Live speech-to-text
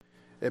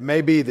It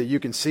may be that you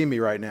can see me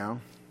right now,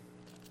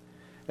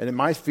 and it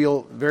might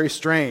feel very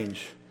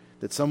strange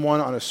that someone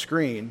on a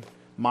screen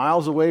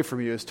miles away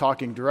from you is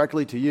talking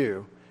directly to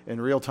you in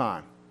real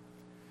time.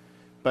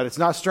 But it's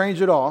not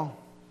strange at all.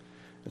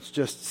 It's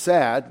just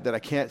sad that I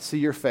can't see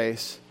your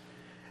face.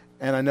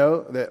 And I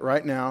know that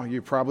right now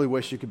you probably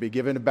wish you could be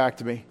giving it back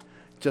to me,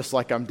 just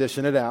like I'm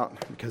dishing it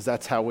out, because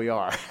that's how we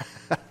are.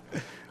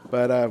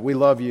 But we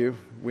love you.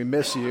 We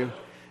miss you.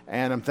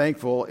 And I'm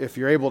thankful if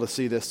you're able to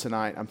see this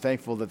tonight. I'm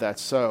thankful that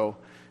that's so,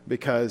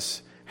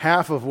 because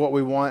half of what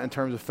we want in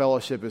terms of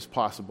fellowship is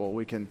possible.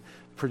 We can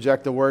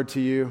project the word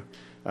to you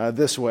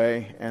this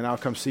way, and I'll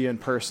come see you in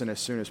person as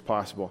soon as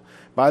possible.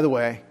 By the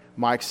way,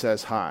 Mike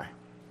says hi.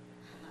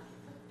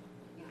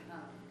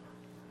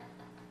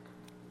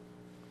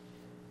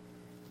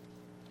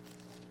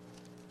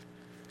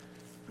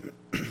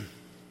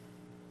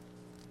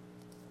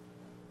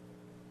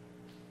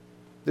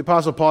 The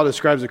Apostle Paul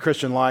describes the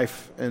Christian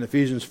life in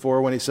Ephesians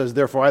 4 when he says,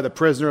 "Therefore I, the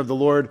prisoner of the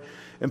Lord,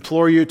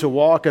 implore you to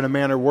walk in a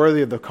manner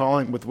worthy of the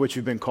calling with which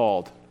you've been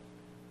called,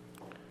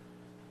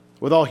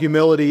 with all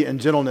humility and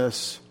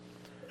gentleness,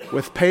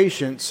 with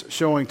patience,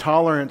 showing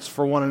tolerance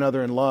for one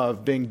another in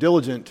love, being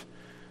diligent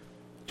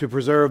to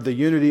preserve the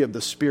unity of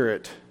the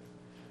Spirit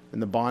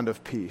in the bond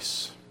of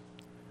peace."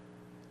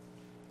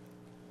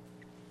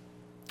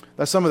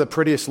 That's some of the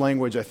prettiest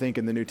language, I think,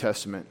 in the New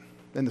Testament,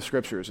 in the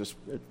Scriptures.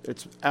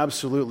 It's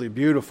absolutely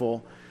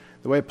beautiful.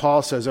 The way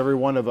Paul says every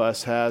one of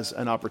us has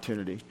an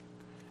opportunity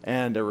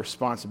and a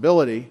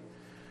responsibility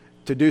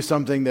to do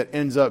something that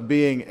ends up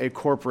being a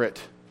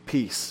corporate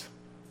peace.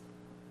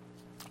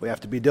 We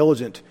have to be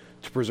diligent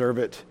to preserve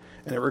it,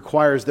 and it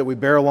requires that we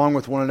bear along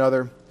with one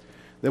another,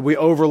 that we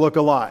overlook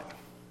a lot.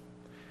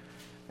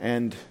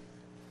 And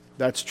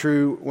that's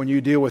true when you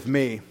deal with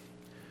me.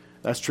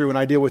 That's true when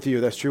I deal with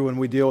you. That's true when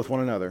we deal with one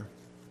another.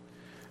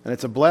 And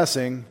it's a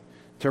blessing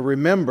to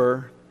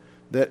remember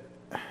that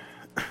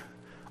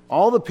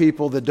all the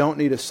people that don't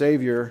need a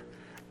Savior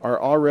are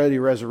already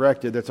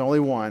resurrected. There's only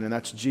one, and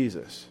that's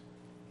Jesus.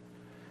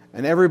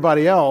 And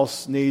everybody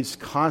else needs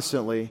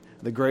constantly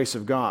the grace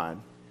of God.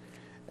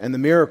 And the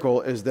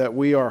miracle is that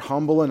we are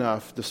humble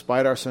enough,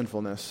 despite our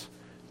sinfulness,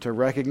 to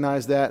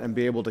recognize that and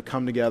be able to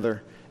come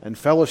together and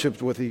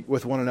fellowship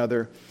with one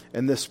another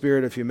in this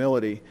spirit of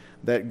humility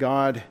that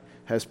God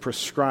has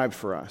prescribed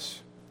for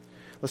us.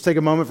 Let's take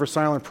a moment for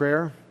silent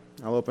prayer.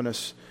 I'll open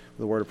us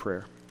with a word of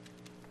prayer.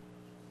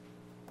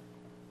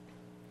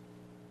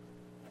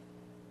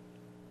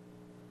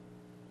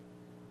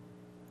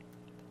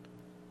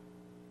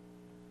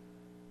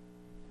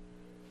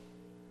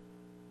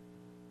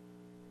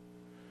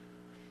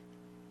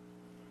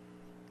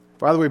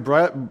 Father,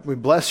 we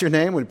bless your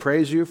name. We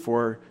praise you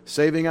for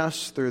saving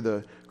us through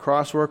the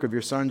cross work of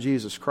your Son,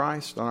 Jesus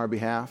Christ, on our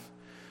behalf,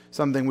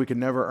 something we could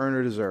never earn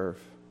or deserve.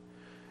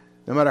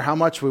 No matter how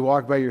much we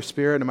walk by your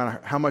Spirit, no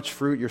matter how much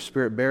fruit your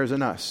Spirit bears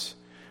in us,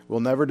 we'll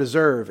never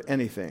deserve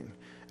anything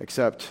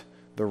except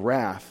the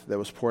wrath that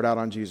was poured out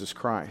on Jesus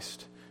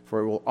Christ. For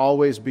it will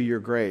always be your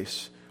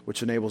grace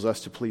which enables us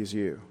to please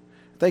you.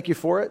 Thank you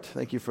for it.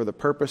 Thank you for the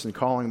purpose and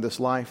calling of this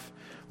life.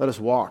 Let us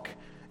walk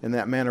in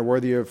that manner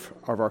worthy of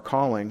our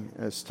calling,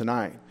 as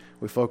tonight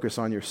we focus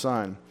on your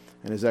Son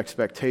and his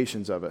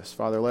expectations of us.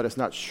 Father, let us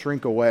not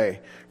shrink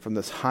away from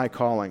this high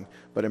calling,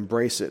 but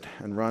embrace it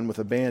and run with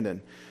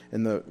abandon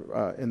in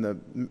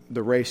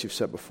the race you've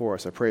set before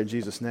us. I pray in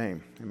Jesus'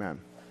 name. Amen.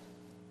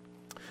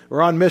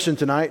 We're on mission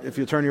tonight. If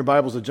you turn your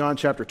Bibles to John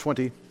chapter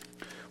 20,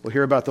 we'll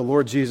hear about the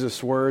Lord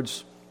Jesus'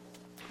 words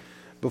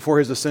before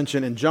his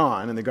ascension in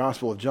John, in the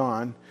Gospel of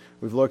John.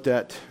 We've looked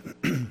at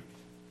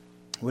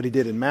what he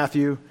did in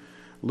Matthew,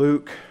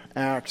 Luke,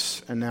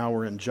 Acts, and now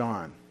we're in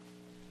John.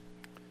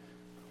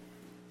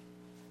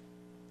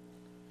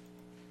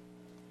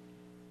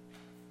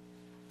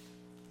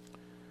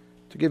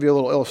 To give you a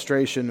little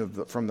illustration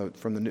from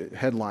the new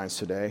headlines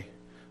today,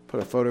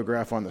 put a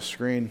photograph on the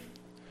screen.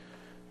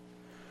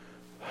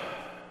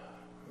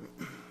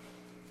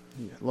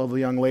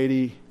 Lovely young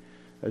lady,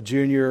 a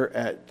junior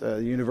at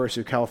the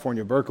University of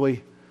California,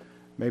 Berkeley.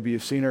 Maybe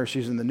you've seen her.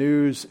 She's in the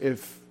news.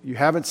 If you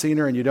haven't seen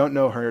her and you don't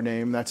know her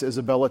name, that's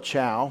Isabella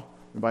Chow.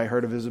 Anybody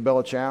heard of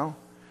Isabella Chow?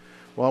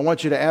 Well, I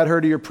want you to add her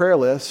to your prayer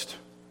list,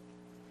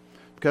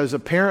 because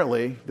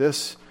apparently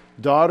this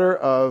daughter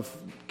of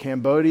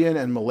Cambodian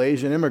and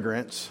Malaysian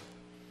immigrants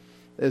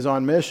is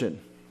on mission.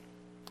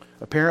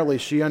 Apparently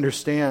she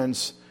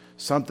understands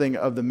something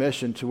of the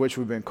mission to which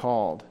we've been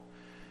called.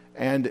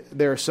 And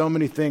there are so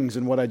many things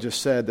in what I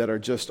just said that are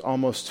just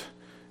almost,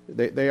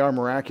 they are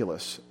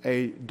miraculous.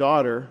 A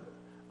daughter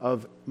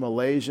of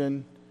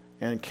Malaysian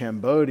and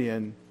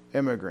Cambodian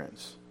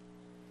immigrants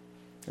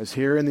is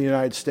here in the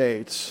United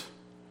States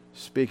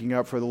speaking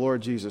up for the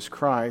Lord Jesus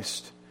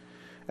Christ,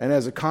 and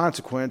as a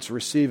consequence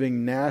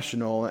receiving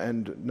national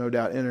and no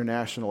doubt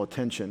international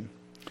attention.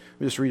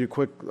 Let me just read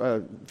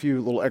a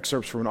few little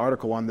excerpts from an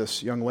article on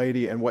this young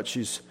lady and what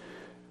she's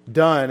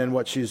done and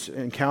what she's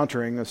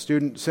encountering. A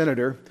student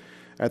senator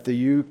at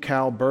the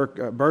UCal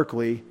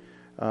Berkeley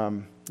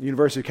the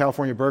University of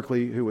California,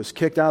 Berkeley, who was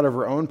kicked out of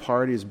her own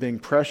party, is being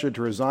pressured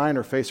to resign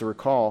or face a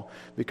recall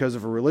because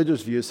of her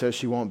religious views, says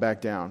she won't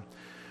back down.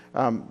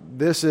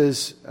 This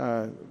is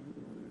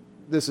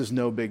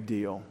no big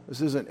deal.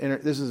 This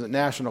isn't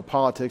national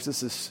politics.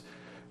 This is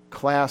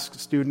class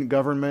student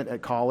government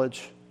at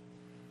college.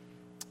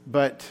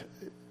 But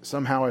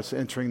somehow it's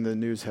entering the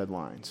news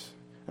headlines.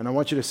 And I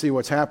want you to see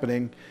what's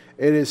happening.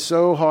 It is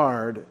so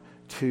hard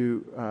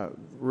to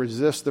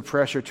resist the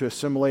pressure to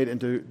assimilate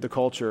into the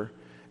culture.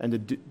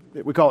 And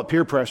we call it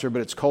peer pressure,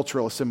 but it's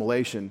cultural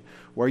assimilation,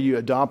 where you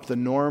adopt the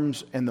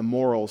norms and the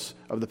morals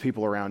of the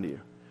people around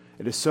you.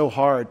 It is so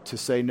hard to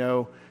say,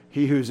 no,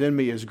 he who's in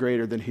me is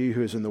greater than he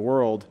who is in the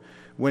world,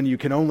 when you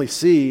can only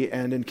see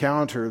and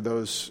encounter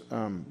those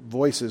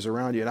voices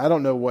around you. And I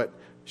don't know what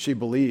she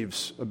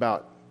believes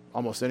about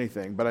almost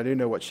anything, but I do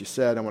know what she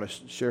said. I want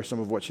to share some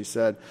of what she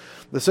said.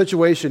 The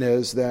situation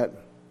is that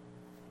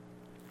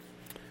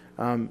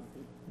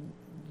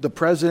the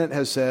president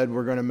has said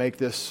we're going to make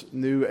this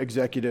new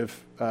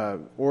executive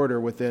order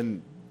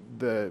within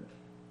the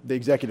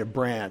executive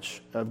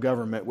branch of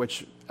government,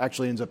 which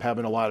actually ends up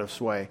having a lot of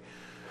sway.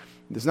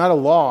 It's not a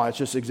law, it's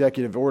just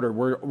executive order.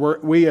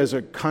 We as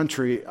a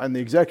country on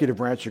the executive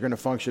branch are going to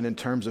function in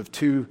terms of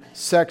two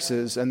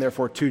sexes and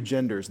therefore two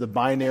genders, the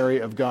binary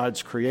of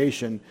God's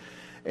creation.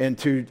 And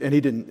he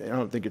didn't, I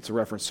don't think it's a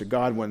reference to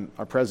God when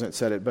our president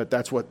said it, but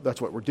that's what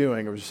we're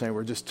doing. It was just saying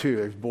we're just two,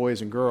 there's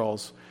boys and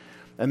girls.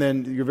 And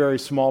then your very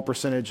small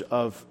percentage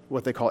of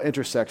what they call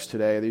intersex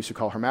today, they used to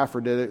call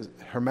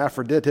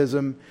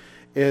hermaphroditism,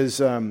 is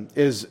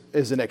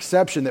an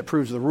exception that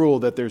proves the rule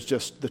that there's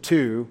just the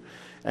two.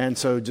 And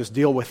so just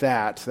deal with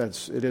that.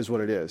 It is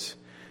what it is.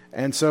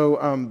 And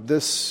so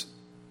this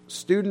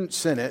student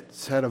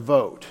senate had a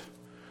vote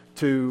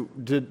to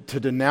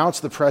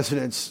denounce the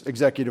president's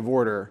executive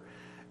order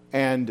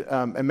and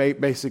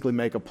basically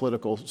make a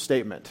political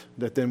statement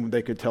that then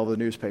they could tell the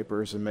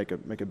newspapers and make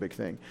a big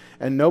thing.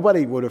 And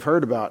nobody would have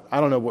heard about, I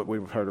don't know what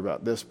we've heard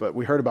about this, but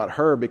we heard about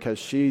her because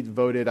she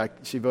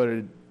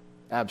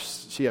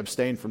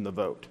abstained from the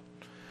vote.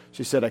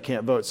 She said, I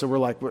can't vote. So we're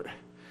like,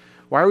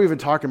 why are we even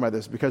talking about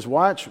this? Because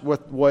watch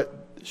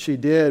what she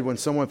did when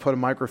someone put a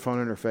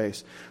microphone in her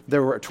face.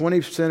 There were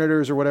 20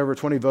 senators or whatever,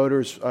 20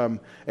 voters.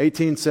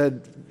 18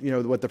 said,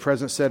 what the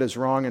president said is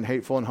wrong and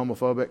hateful and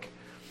homophobic,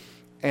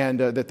 and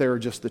that they were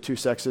just the two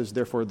sexes,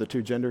 therefore the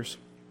two genders.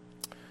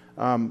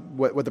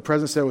 What the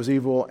president said was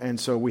evil, and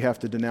so we have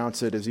to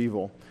denounce it as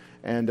evil.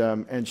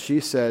 And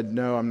she said,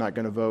 no, I'm not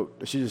going to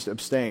vote. She just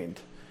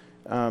abstained.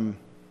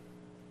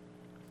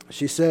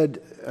 She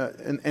said,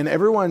 and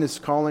everyone is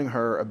calling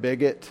her a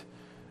bigot,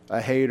 a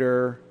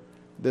hater.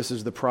 This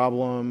is the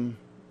problem.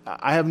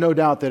 I have no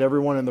doubt that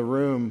everyone in the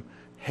room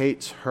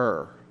hates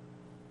her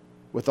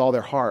with all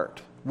their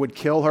heart, would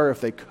kill her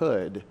if they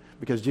could,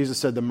 because Jesus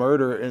said the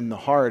murder in the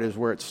heart is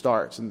where it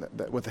starts, and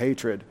with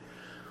hatred.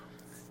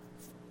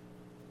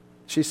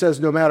 She says,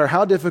 no matter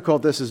how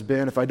difficult this has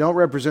been, if I don't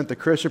represent the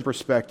Christian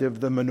perspective,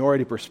 the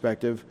minority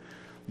perspective,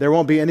 there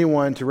won't be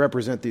anyone to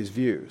represent these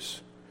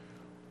views.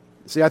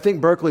 See, I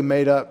think Berkeley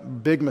made a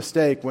big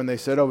mistake when they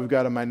said, we've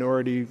got a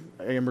minority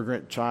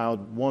immigrant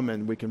child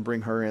woman, we can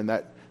bring her in.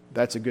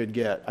 That's a good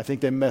get. I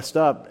think they messed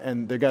up,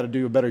 and they've got to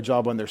do a better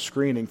job on their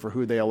screening for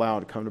who they allow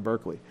to come to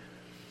Berkeley.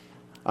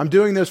 I'm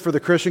doing this for the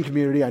Christian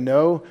community. I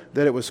know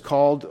that I was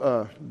called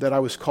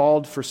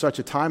for such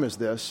a time as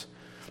this.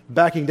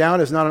 Backing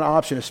down is not an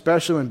option,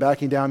 especially when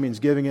backing down means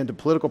giving in to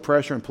political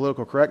pressure and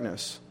political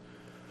correctness.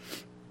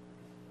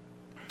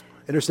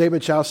 In her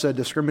statement, Chow said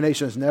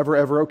discrimination is never,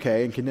 ever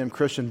okay, and condemned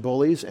Christian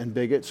bullies and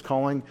bigots,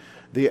 calling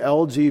the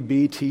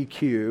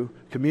LGBTQ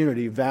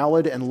community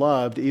valid and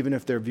loved even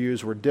if their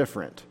views were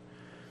different.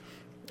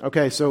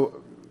 Okay,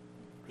 so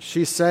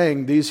she's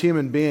saying these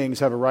human beings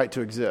have a right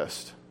to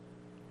exist.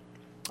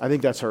 I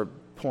think that's her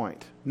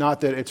point.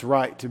 Not that it's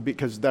right to be,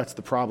 because that's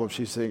the problem.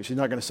 She's saying she's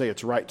not going to say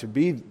it's right to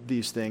be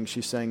these things.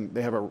 She's saying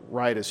they have a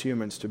right as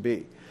humans to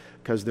be,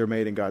 because they're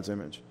made in God's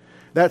image.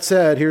 That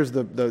said, here's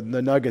the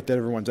nugget that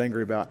everyone's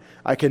angry about.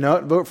 I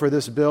cannot vote for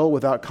this bill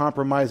without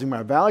compromising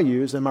my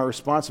values and my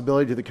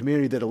responsibility to the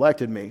community that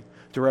elected me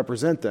to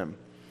represent them.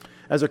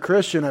 As a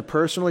Christian, I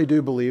personally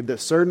do believe that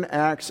certain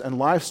acts and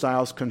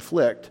lifestyles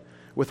conflict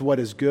with what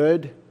is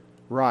good,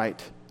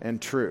 right,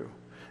 and true.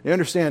 You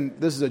understand,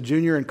 this is a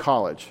junior in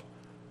college,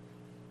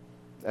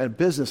 a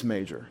business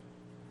major.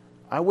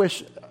 Let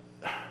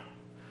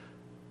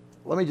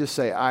me just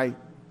say, I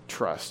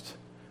trust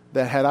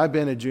that had I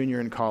been a junior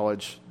in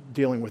college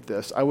dealing with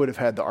this, I would have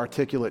had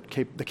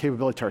the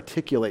capability to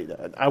articulate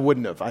that. I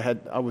wouldn't have.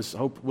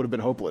 Would have been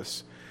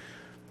hopeless.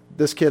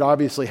 This kid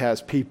obviously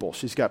has people.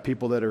 She's got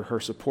people that are her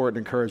support and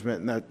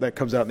encouragement, and that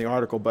comes out in the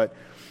article. But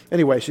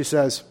anyway, she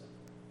says,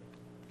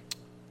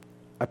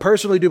 I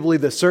personally do believe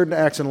that certain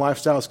acts and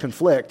lifestyles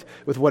conflict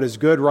with what is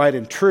good, right,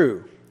 and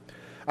true.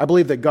 I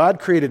believe that God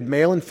created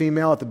male and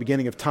female at the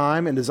beginning of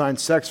time and designed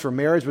sex for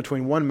marriage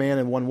between one man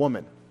and one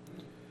woman.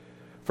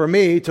 For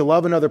me, to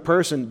love another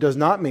person does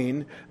not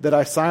mean that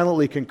I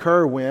silently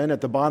concur when,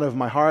 at the bottom of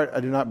my heart, I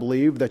do not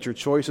believe that your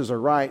choices are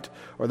right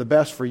or the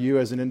best for you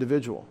as an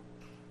individual.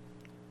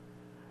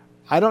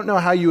 I don't know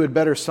how you would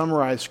better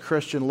summarize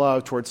Christian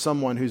love towards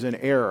someone who's in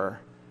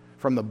error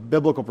from the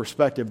biblical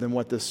perspective than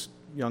what this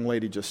young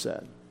lady just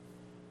said.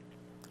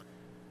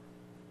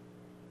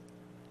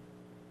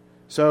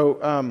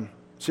 So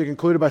she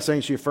concluded by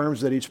saying she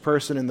affirms that each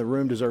person in the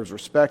room deserves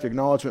respect,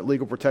 acknowledgement,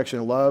 legal protection,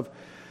 and love.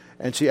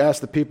 And she asked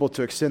the people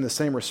to extend the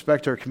same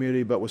respect to her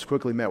community, but was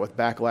quickly met with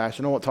backlash.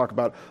 And I won't talk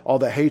about all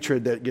the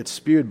hatred that gets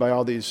spewed by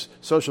all these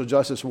social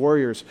justice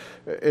warriors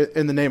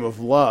in the name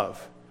of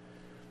love,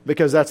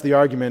 because that's the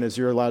argument, is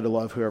you're allowed to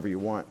love whoever you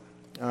want.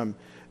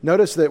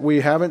 Notice that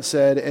we haven't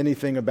said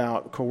anything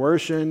about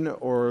coercion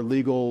or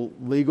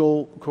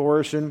legal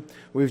coercion.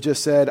 We've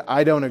just said,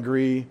 I don't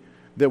agree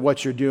that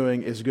what you're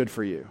doing is good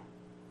for you.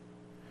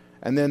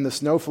 And then the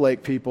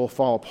snowflake people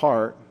fall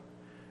apart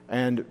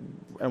and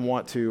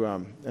want to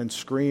and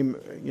scream,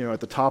 at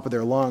the top of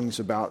their lungs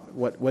about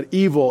what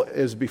evil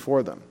is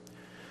before them.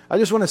 I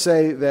just want to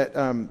say that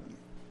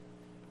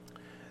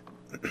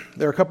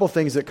there are a couple of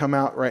things that come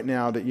out right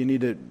now that we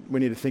need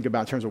to think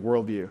about in terms of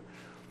worldview.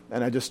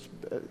 And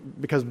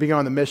because being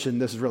on the mission,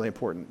 this is really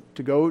important.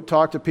 To go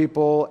talk to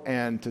people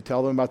and to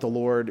tell them about the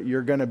Lord,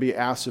 you're going to be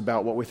asked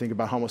about what we think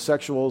about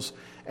homosexuals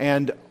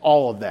and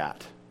all of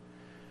that.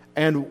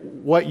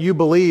 And what you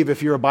believe,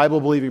 if you're a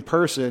Bible-believing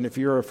person, if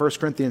you're a 1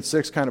 Corinthians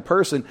 6 kind of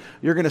person,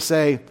 you're going to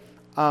say,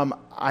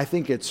 I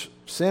think it's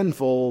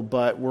sinful,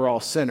 but we're all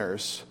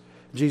sinners.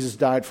 Jesus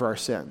died for our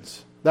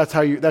sins.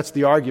 That's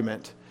the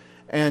argument.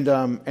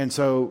 And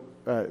so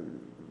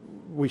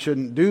we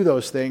shouldn't do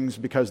those things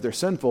because they're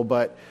sinful,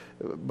 but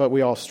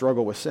we all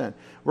struggle with sin.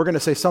 We're going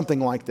to say something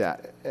like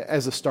that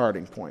as a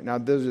starting point. Now,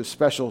 there's a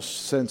special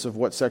sense of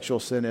what sexual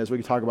sin is. We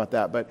can talk about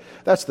that, but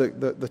that's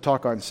the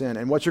talk on sin.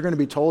 And what you're going to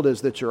be told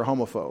is that you're a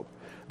homophobe,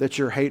 that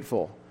you're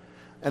hateful.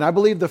 And I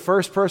believe the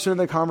first person in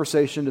the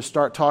conversation to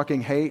start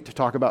talking hate, to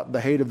talk about the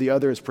hate of the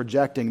other, is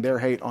projecting their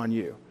hate on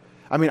you.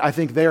 I mean, I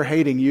think they're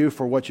hating you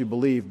for what you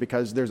believe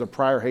because there's a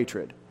prior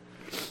hatred.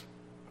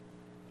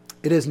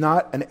 It is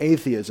not an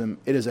atheism,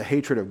 it is a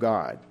hatred of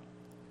God.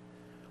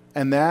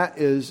 And that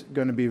is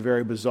going to be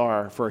very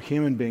bizarre for a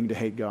human being to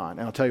hate God.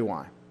 And I'll tell you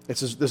why.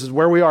 This is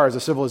where we are as a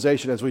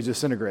civilization as we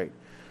disintegrate.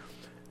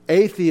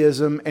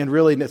 Atheism, and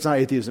really it's not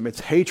atheism, it's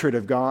hatred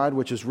of God,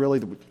 which is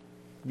really,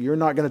 you're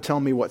not going to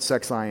tell me what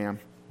sex I am.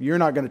 You're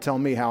not going to tell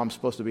me how I'm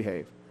supposed to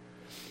behave.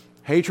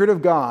 Hatred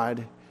of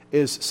God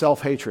is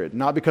self-hatred,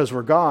 not because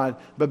we're God,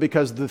 but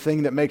because the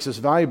thing that makes us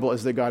valuable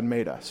is that God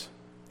made us.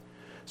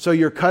 So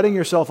you're cutting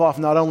yourself off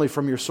not only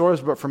from your source,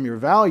 but from your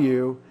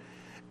value,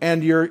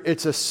 and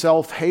it's a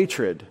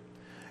self-hatred.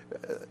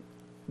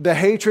 The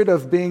hatred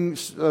of being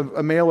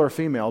a male or a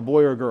female, a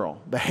boy or a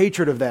girl, the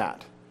hatred of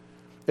that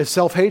is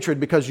self-hatred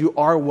because you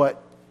are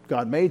what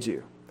God made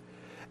you.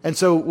 And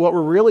so what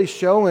we're really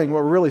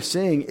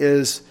seeing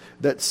is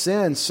that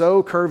sin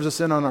so curves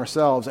us in on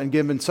ourselves and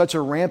given such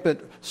a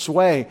rampant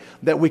sway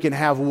that we can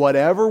have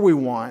whatever we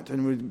want,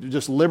 and we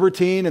just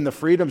libertine and the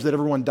freedoms that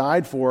everyone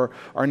died for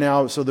are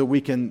now so that we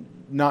can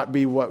not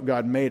be what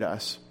God made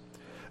us.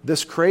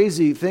 This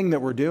crazy thing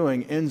that we're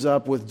doing ends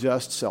up with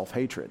just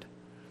self-hatred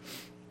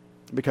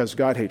because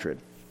God hatred.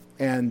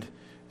 And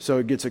so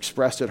it gets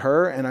expressed at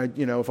her, and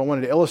if I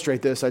wanted to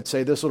illustrate this, I'd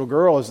say this little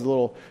girl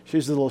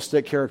she's the little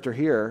stick character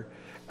here,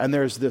 and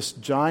there's this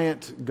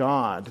giant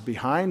God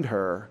behind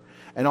her,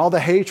 and all the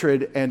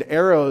hatred and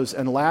arrows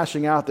and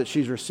lashing out that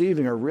she's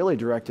receiving are really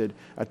directed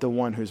at the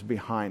one who's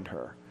behind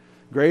her.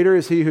 Greater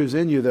is he who's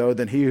in you, though,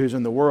 than he who's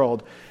in the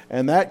world.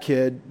 And that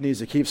kid needs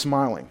to keep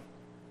smiling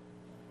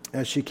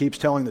as she keeps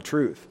telling the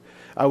truth.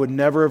 I would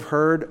never have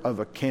heard of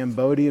a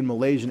Cambodian,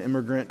 Malaysian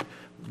immigrant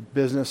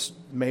business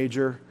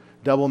major,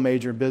 double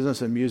major in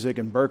business and music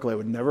in Berkeley. I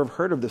would never have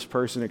heard of this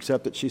person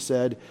except that she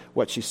said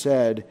what she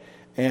said,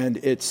 and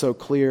it's so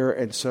clear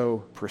and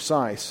so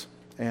precise.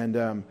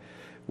 And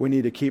we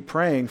need to keep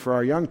praying for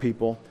our young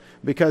people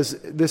because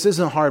this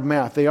isn't hard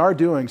math. They are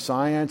doing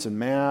science and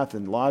math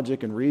and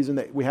logic and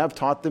reason. We have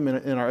taught them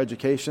in our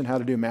education how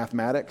to do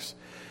mathematics.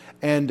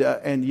 And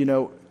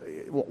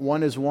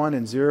 1 is 1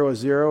 and 0 is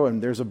 0,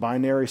 and there's a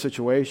binary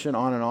situation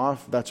on and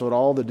off. That's what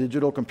all the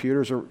digital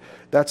computers are.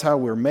 That's how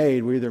we're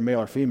made. We're either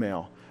male or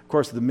female. Of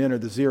course, the men are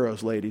the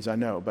zeros, ladies, I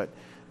know. But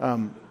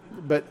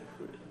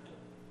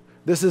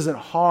this isn't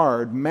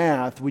hard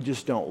math. We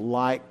just don't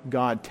like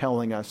God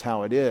telling us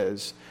how it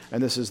is.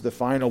 And this is the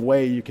final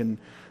way you can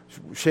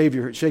shake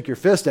your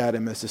fist at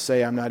him, is to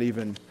say, I'm not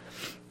even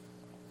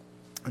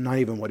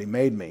what he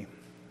made me.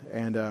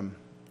 And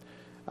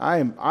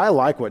I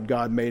like what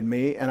God made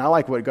me, and I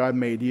like what God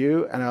made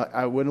you, and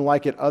I wouldn't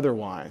like it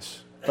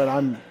otherwise. But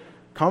I'm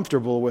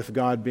comfortable with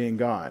God being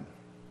God.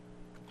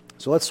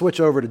 So let's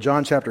switch over to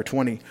John chapter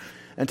 20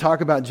 and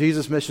talk about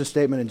Jesus' mission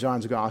statement in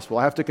John's gospel.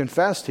 I have to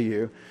confess to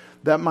you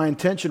that my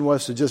intention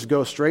was to just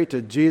go straight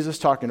to Jesus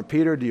talking to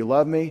Peter, do you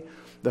love me?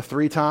 The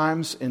 3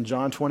 times in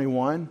John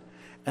 21,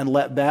 and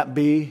let that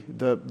be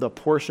the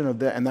portion of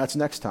that, and that's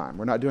next time.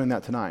 We're not doing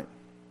that tonight.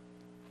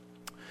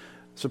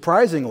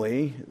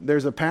 Surprisingly,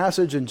 there's a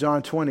passage in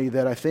John 20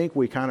 that I think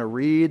we kind of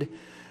read,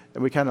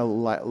 and we kind of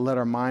let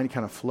our mind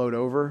kind of float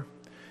over.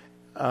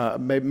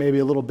 maybe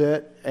a little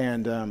bit.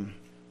 And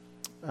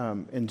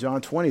in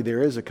John 20,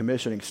 there is a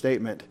commissioning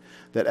statement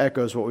that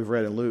echoes what we've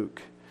read in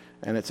Luke,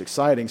 and it's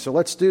exciting. So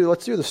let's do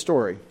the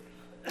story.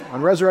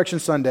 On Resurrection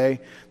Sunday,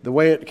 the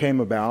way it came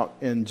about,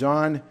 in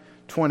John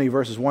 20,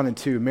 verses 1 and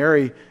 2,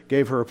 Mary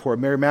gave her report.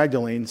 Mary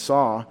Magdalene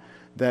saw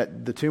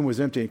that the tomb was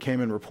empty and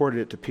came and reported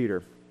it to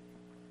Peter.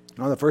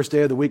 On the first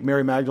day of the week,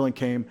 Mary Magdalene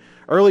came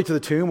early to the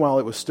tomb while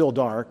it was still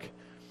dark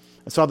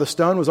and saw the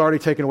stone was already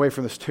taken away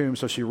from this tomb.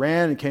 So she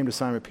ran and came to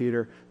Simon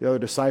Peter, the other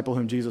disciple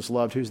whom Jesus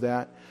loved. Who's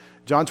that?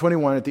 John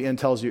 21 at the end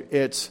tells you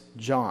it's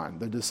John.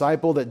 The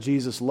disciple that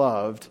Jesus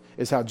loved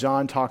is how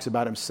John talks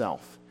about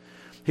himself.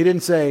 He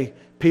didn't say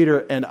Peter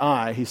and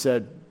I. He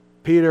said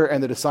Peter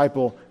and the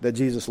disciple that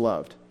Jesus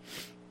loved.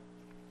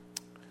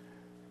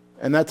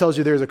 And that tells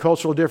you there's a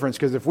cultural difference,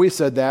 because if we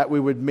said that, it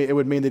would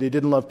mean that he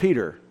didn't love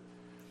Peter.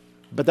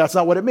 But that's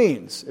not what it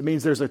means. It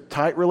means there's a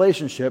tight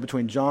relationship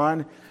between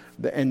John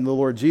and the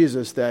Lord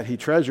Jesus that he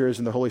treasures,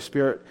 and the Holy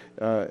Spirit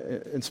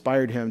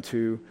inspired him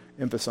to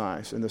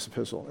emphasize in this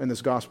epistle, in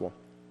this gospel.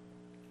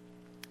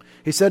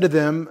 He said to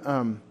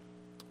them,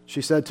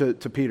 she said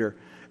to Peter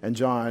and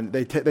John,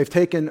 they've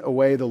taken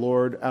away the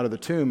Lord out of the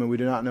tomb, and we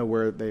do not know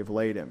where they've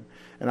laid him.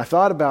 And I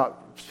thought about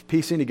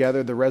piecing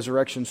together the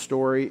resurrection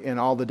story in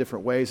all the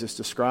different ways it's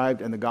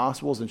described in the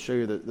Gospels and show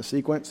you the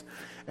sequence.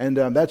 And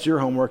that's your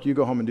homework. You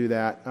go home and do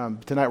that.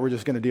 Tonight we're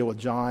just going to deal with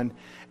John.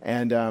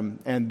 And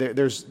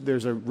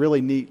there's a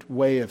really neat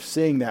way of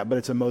seeing that, but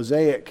it's a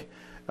mosaic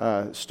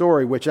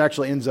story, which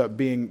actually ends up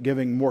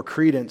giving more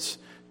credence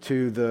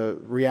to the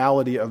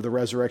reality of the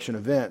resurrection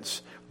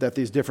events, that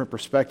these different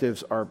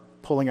perspectives are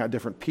pulling out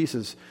different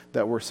pieces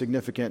that were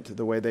significant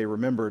the way they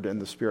remembered and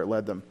the Spirit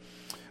led them.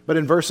 But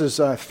in verses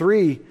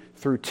 3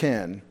 through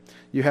 10,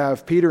 you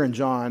have Peter and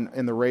John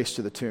in the race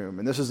to the tomb.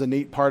 And this is a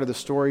neat part of the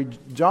story.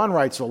 John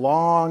writes a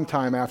long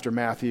time after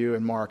Matthew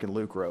and Mark and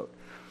Luke wrote.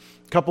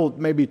 A couple,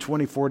 maybe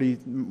 20, 40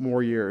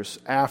 more years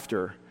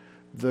after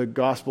the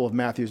Gospel of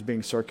Matthew is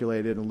being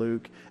circulated in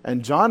Luke.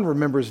 And John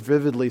remembers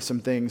vividly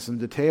some things, some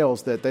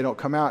details that they don't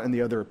come out in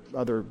the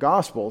other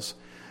Gospels,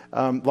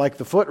 like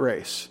the foot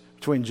race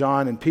between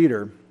John and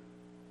Peter.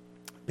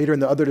 Peter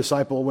and the other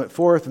disciple went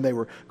forth, and they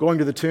were going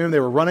to the tomb. They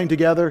were running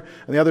together,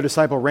 and the other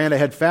disciple ran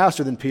ahead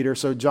faster than Peter,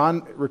 so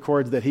John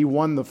records that he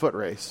won the foot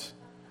race.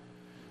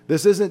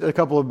 This isn't a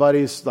couple of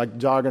buddies like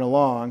jogging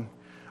along,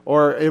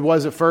 or it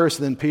was at first,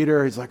 and then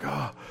Peter, he's like,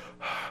 oh,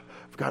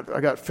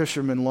 I got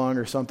fisherman lung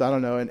or something, I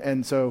don't know.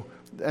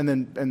 And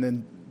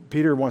then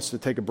Peter wants to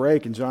take a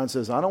break, and John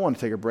says, I don't want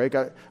to take a break.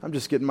 I'm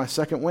just getting my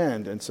second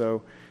wind. And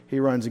so he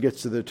runs and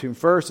gets to the tomb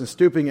first, and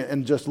stooping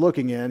and just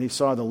looking in, he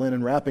saw the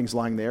linen wrappings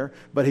lying there,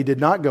 but he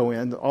did not go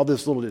in. All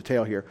this little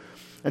detail here.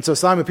 And so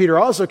Simon Peter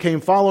also came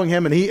following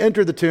him, and he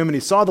entered the tomb, and he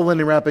saw the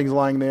linen wrappings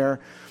lying there,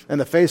 and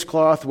the face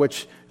cloth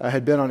which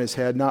had been on his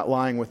head, not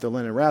lying with the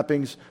linen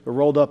wrappings, but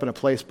rolled up in a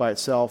place by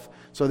itself.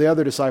 So the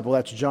other disciple,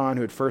 that's John,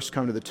 who had first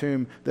come to the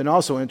tomb, then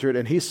also entered,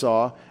 and he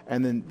saw,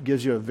 and then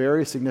gives you a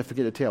very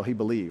significant detail. He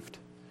believed.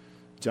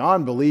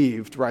 John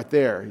believed right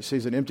there. He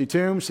sees an empty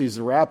tomb, sees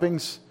the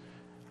wrappings.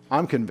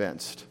 I'm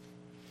convinced.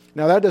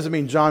 Now, that doesn't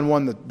mean John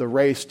won the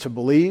race to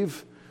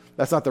believe.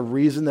 That's not the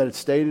reason that it's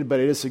stated, but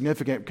it is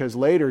significant because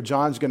later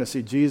John's going to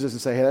see Jesus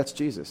and say, hey, that's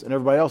Jesus. And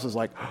everybody else is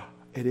like, oh,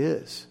 it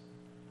is.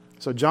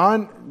 So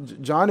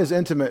John is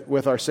intimate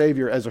with our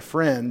Savior as a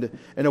friend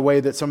in a way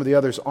that some of the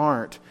others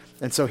aren't.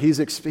 And so he's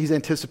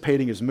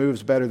anticipating his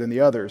moves better than the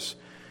others.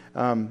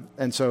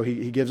 And so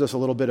he gives us a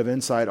little bit of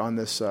insight on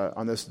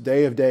this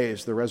day of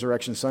days, the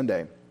Resurrection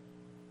Sunday.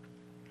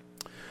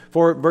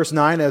 For verse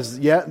 9, as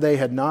yet they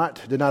did not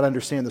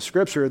understand the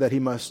scripture that he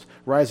must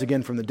rise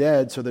again from the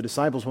dead, so the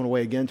disciples went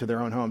away again to their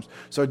own homes.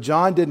 So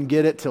John didn't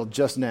get it till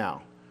just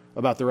now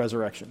about the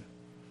resurrection.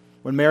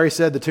 When Mary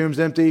said the tomb's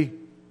empty,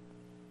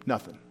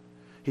 nothing.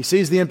 He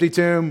sees the empty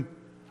tomb,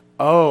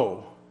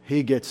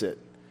 he gets it.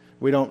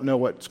 We don't know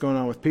what's going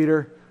on with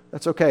Peter.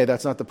 That's okay.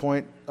 That's not the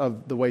point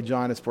of the way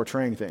John is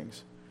portraying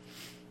things.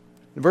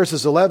 In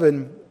verses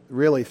 11,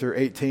 really through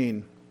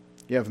 18,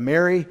 you have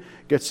Mary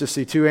gets to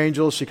see two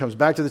angels. She comes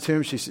back to the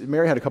tomb.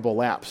 Mary had a couple of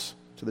laps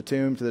to the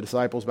tomb, to the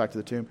disciples, back to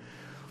the tomb.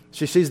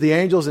 She sees the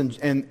angels,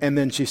 and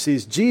then she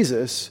sees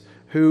Jesus,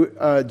 who,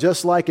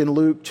 just like in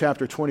Luke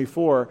chapter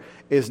 24,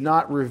 is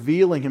not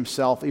revealing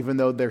himself even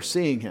though they're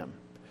seeing him.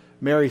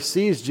 Mary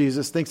sees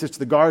Jesus, thinks it's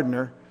the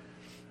gardener.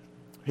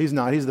 He's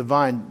not. He's the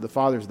vine. The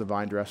Father's the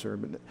vine dresser.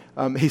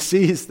 But he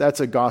sees, that's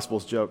a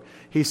Gospels joke.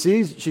 She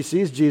sees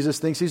Jesus,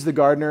 thinks he's the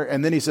gardener,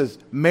 and then he says,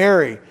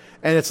 Mary.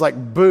 And it's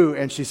like, boo.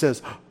 And she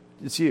says,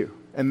 it's you.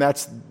 And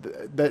it's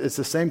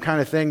the same kind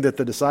of thing that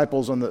the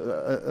disciples on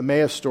the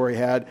Emmaus story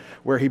had,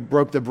 where he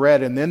broke the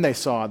bread, and then they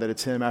saw that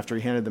it's him after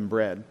he handed them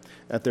bread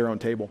at their own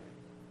table.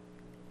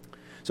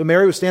 So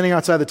Mary was standing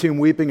outside the tomb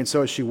weeping, and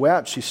so as she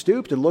wept, she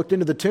stooped and looked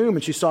into the tomb,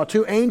 and she saw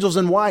 2 angels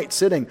in white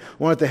sitting,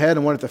 one at the head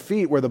and one at the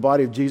feet, where the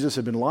body of Jesus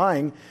had been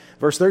lying.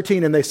 Verse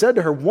 13, and they said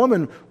to her,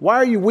 "Woman, why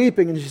are you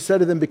weeping?" And she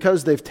said to them,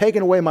 "Because they've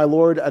taken away my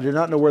Lord. I do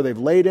not know where they've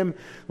laid him."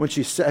 When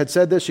she had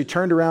said this, she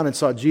turned around and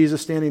saw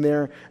Jesus standing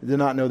there, and did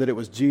not know that it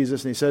was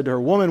Jesus. And he said to her,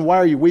 "Woman, why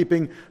are you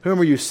weeping? Whom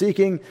are you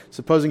seeking?"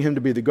 Supposing him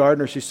to be the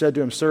gardener, she said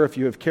to him, "Sir, if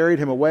you have carried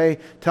him away,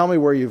 tell me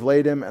where you've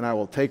laid him, and I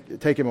will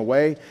take him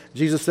away."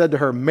 Jesus said to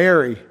her,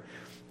 "Mary."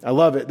 I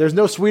love it. There's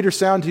no sweeter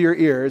sound to your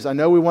ears. I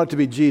know we want it to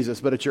be Jesus,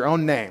 but it's your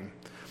own name.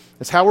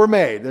 It's how we're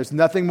made. There's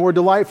nothing more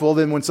delightful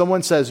than when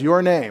someone says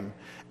your name.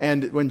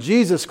 And when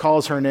Jesus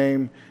calls her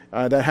name,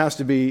 that has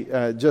to be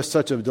just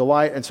such a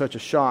delight and such a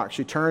shock.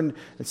 She turned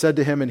and said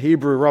to him in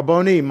Hebrew,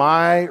 "Rabboni,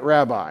 my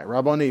rabbi."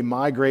 Rabboni,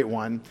 my great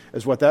one,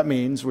 is what that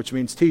means, which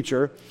means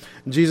teacher.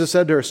 And Jesus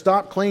said to her,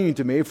 "Stop clinging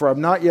to me, for I've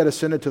not yet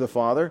ascended to the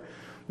Father."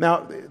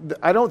 Now,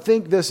 I don't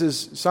think this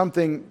is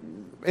something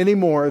any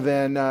more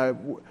than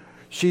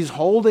she's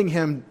holding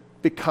him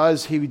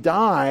because he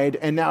died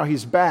and now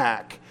he's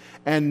back.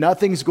 And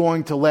nothing's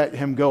going to let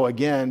him go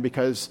again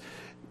because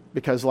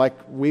like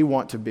we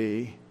want to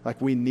be,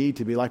 like we need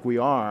to be, like we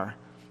are,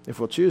 if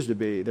we'll choose to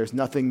be, there's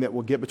nothing that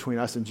will get between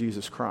us and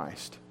Jesus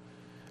Christ.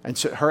 And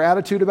so her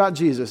attitude about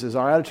Jesus is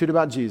our attitude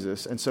about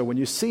Jesus. And so when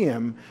you see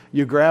him,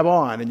 you grab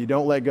on and you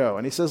don't let go.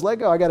 And he says, "Let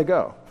go, I got to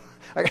go.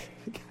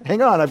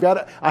 Hang on,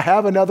 I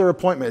have another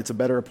appointment. It's a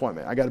better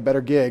appointment. I got a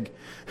better gig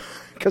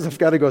because I've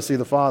got to go see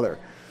the Father."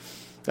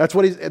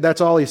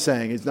 That's all he's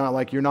saying. It's not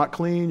like you're not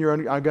clean,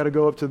 I've got to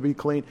go up to be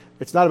clean.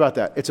 It's not about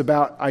that. It's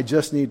about I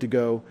just need to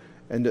go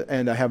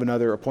and I have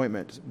another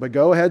appointment. But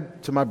go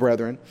ahead to my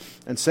brethren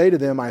and say to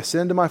them, "I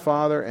ascend to my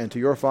Father and to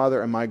your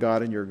Father and my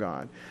God and your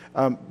God."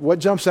 What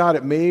jumps out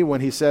at me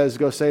when he says,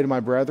 "Go say to my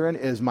brethren,"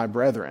 is my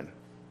brethren.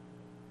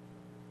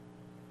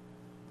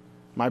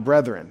 My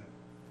brethren.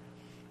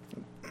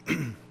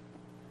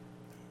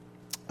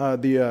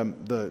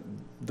 The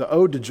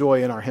ode to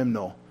joy in our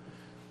hymnal,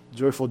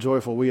 "Joyful,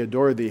 joyful, we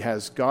adore thee,"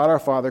 has God our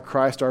Father,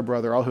 Christ our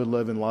brother, all who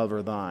live in love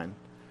are thine.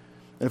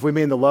 And if we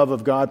mean the love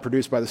of God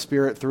produced by the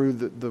Spirit through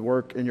the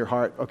work in your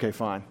heart, okay,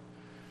 fine.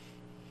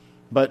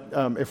 But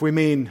if we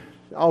mean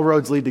all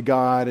roads lead to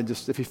God, and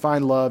just if you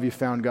find love, you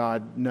found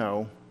God,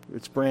 no.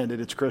 It's branded,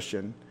 it's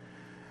Christian.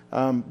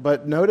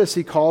 But notice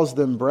he calls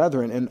them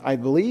brethren, and I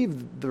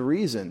believe the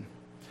reason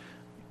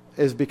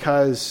is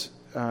because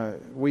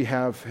we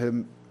have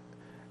him,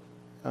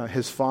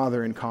 his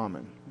Father in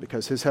common,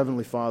 because his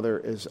heavenly Father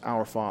is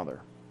our Father.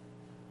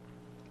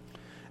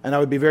 And I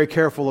would be very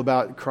careful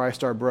about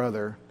Christ our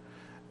brother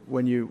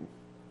when you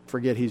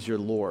forget he's your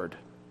Lord.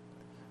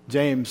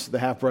 James, the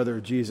half-brother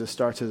of Jesus,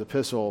 starts his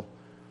epistle,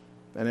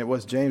 and it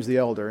was James the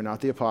elder,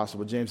 not the apostle,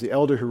 but James the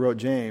elder who wrote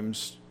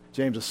James,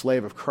 a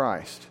slave of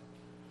Christ.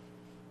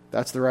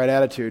 That's the right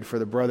attitude for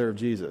the brother of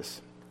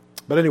Jesus.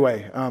 But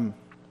anyway,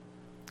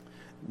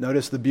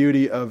 notice the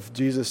beauty of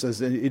Jesus as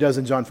he does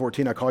in John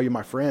 14, "I call you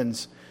my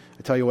friends.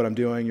 I tell you what I'm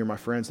doing. You're my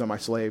friends, not my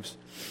slaves.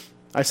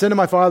 I send to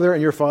my Father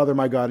and your Father,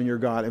 my God and your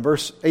God." In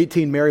verse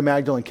 18, Mary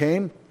Magdalene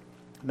came,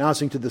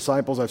 announcing to the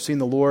disciples, "I've seen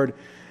the Lord,"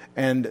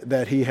 and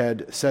that he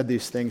had said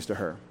these things to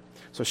her.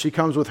 So she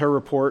comes with her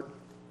report.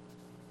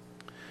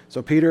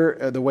 So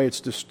Peter, the way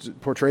it's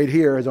portrayed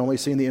here, has only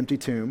seen the empty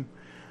tomb.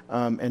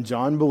 And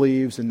John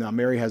believes, and now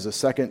Mary has a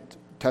second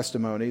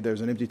testimony.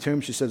 There's an empty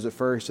tomb, she says at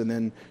first, and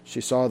then she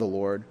saw the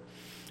Lord.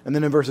 And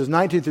then in verses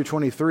 19 through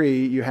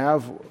 23, you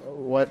have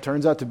what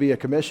turns out to be a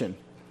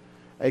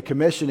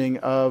commissioning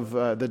of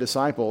the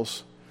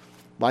disciples,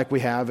 like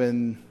we have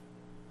in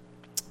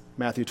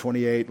Matthew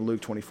 28 and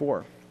Luke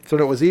 24. So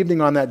it was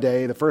evening on that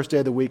day, the first day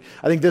of the week.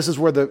 I think this is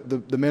where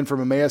the men from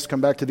Emmaus come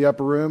back to the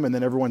upper room, and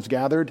then everyone's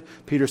gathered.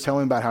 Peter's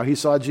telling about how he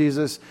saw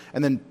Jesus,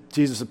 and then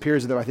Jesus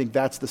appears to them. I think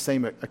that's the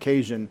same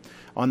occasion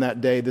on that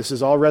day. This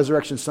is all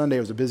Resurrection Sunday.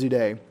 It was a busy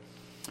day.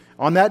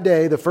 On that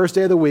day, the first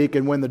day of the week,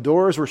 and when the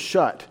doors were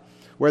shut,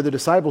 where the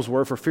disciples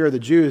were for fear of the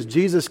Jews,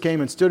 Jesus came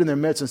and stood in their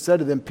midst and said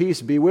to them,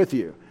 "Peace be with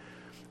you."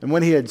 And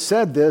when he had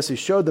said this, he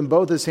showed them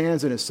both his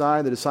hands and his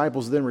side. The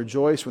disciples then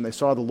rejoiced when they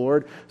saw the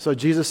Lord. So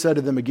Jesus said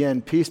to them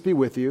again, "Peace be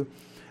with you.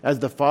 As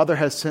the Father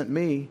has sent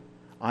me,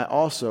 I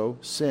also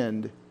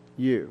send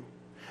you."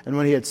 And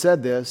when he had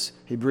said this,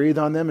 he breathed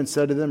on them and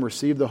said to them,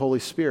 "Receive the Holy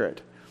Spirit.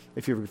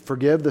 If you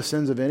forgive the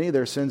sins of any,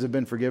 their sins have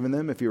been forgiven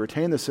them. If you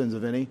retain the sins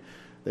of any,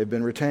 they've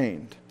been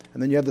retained."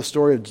 And then you have the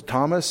story of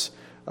Thomas,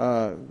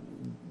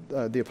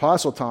 the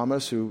Apostle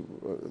Thomas, who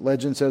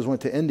legend says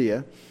went to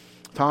India.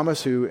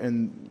 Thomas, who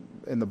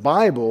in the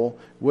Bible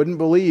wouldn't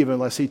believe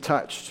unless he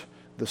touched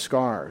the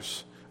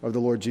scars of the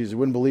Lord Jesus.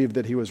 Wouldn't believe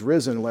that he was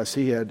risen unless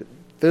he had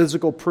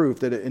physical proof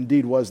that it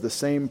indeed was the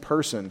same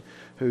person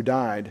who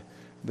died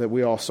that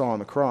we all saw on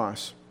the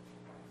cross.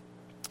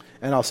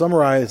 And I'll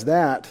summarize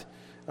that.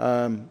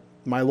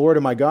 My Lord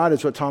and my God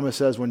is what Thomas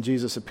says when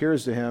Jesus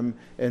appears to him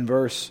in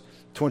verse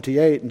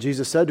 28. And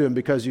Jesus said to him,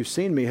 "Because you've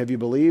seen me, have you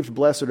believed?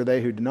 Blessed are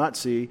they who did not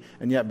see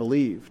and yet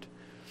believed."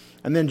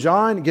 And then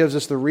John gives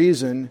us the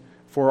reason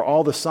for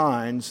all the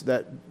signs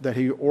that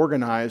he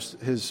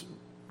organized his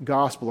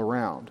gospel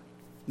around.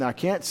 Now, I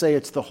can't say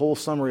it's the whole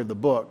summary of the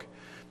book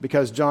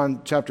because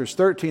John chapters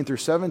 13 through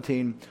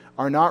 17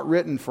 are not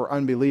written for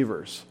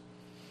unbelievers.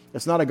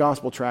 It's not a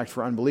gospel tract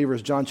for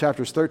unbelievers. John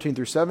chapters 13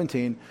 through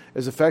 17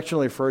 is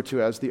affectionately referred to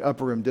as the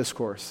Upper Room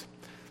Discourse.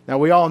 Now,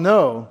 we all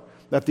know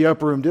that the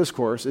Upper Room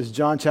Discourse is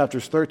John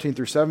chapters 13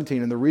 through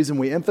 17, and the reason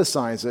we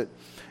emphasize it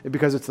is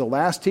because it's the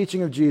last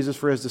teaching of Jesus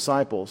for his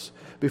disciples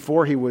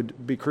before he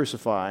would be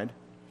crucified,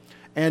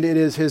 and it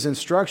is his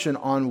instruction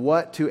on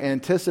what to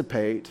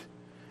anticipate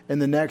in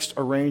the next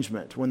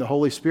arrangement when the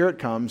Holy Spirit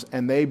comes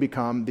and they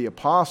become the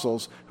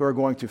apostles who are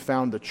going to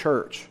found the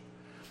church.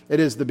 It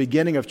is the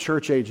beginning of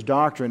church age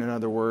doctrine, in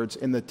other words,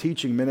 in the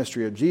teaching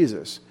ministry of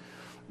Jesus.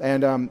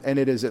 And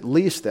it is at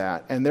least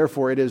that, and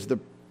therefore it is the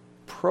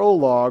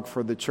prologue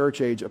for the church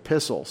age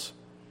epistles.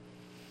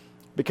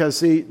 Because,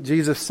 see,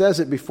 Jesus says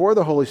it before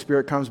the Holy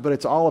Spirit comes, but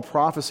it's all a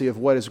prophecy of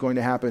what is going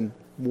to happen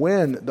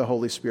when the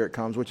Holy Spirit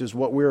comes, which is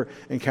what we're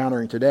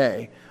encountering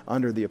today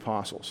under the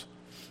apostles.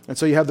 And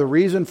so you have the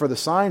reason for the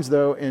signs,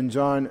 though, in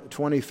John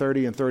 20,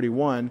 30, and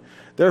 31.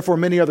 Therefore,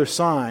 many other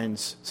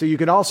signs. So you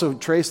can also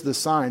trace the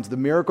signs, the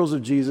miracles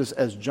of Jesus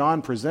as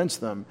John presents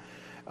them.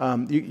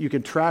 You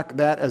can track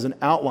that as an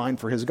outline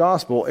for his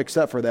gospel,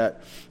 except for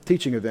that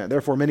teaching event.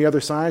 Therefore, many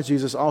other signs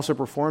Jesus also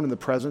performed in the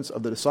presence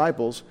of the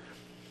disciples,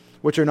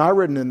 which are not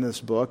written in this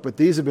book, but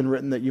these have been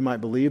written that you might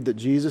believe that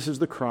Jesus is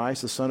the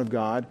Christ, the Son of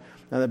God,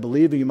 and that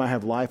believing you might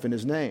have life in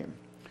his name.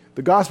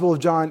 The Gospel of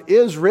John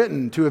is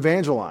written to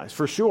evangelize,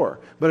 for sure,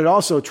 but it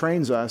also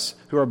trains us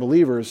who are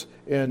believers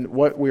in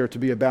what we are to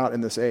be about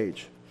in this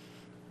age.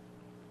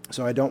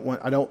 So I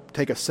don't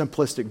take a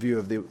simplistic view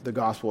of the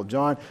Gospel of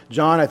John.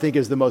 John, I think,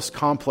 is the most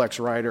complex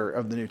writer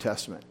of the New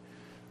Testament.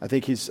 I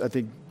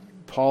think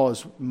Paul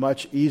is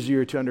much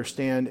easier to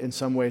understand in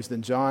some ways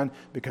than John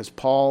because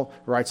Paul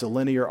writes a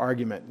linear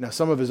argument. Now,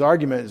 some of his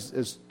argument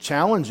is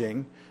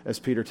challenging, as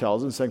Peter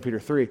tells in 2 Peter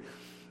 3,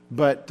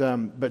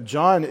 but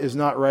John is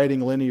not writing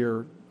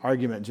linear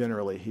argument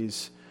generally.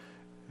 He's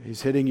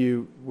hitting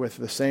you with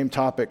the same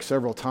topic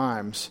several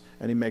times,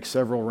 and he makes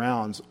several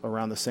rounds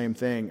around the same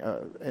thing.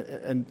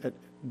 And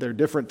there are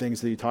different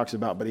things that he talks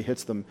about, but he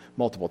hits them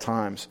multiple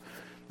times.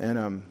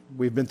 And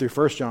we've been through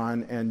 1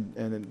 John,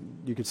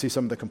 and you can see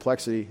some of the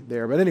complexity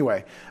there. But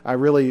anyway, I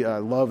really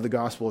love the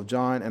Gospel of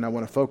John, and I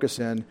want to focus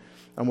in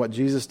on what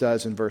Jesus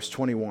does in verse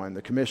 21,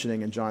 the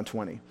commissioning in John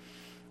 20.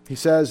 He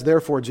says,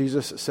 "Therefore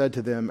Jesus said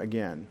to them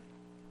again,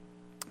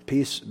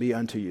 Peace be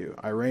unto you.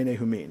 Irene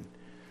humin."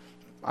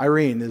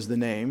 Irene is the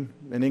name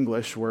in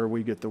English where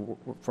we get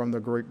from the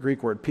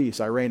Greek word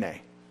peace, Irene.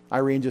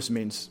 Irene just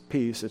means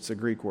peace. It's a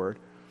Greek word.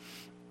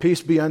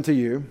 Peace be unto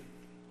you.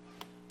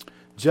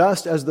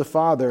 Just as the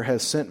Father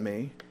has sent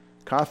me,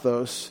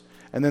 kathos,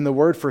 and then the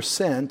word for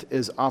sent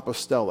is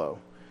apostello,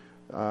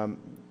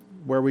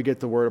 where we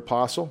get the word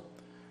apostle.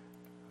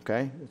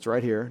 Okay, it's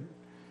right here.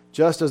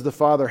 Just as the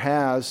Father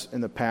has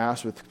in the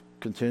past, with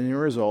continuing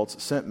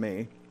results, sent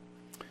me,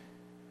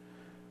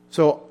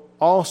 so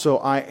also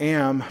I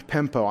am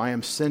pempo, I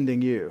am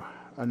sending you.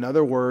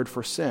 Another word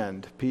for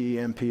send,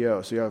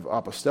 P-E-M-P-O. So you have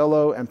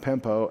apostello and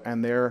pempo,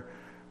 and they're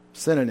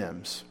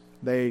synonyms.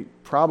 They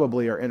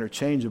probably are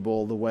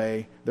interchangeable the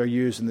way they're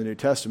used in the New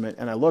Testament.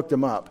 And I looked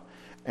them up,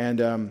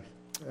 and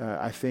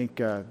I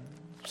think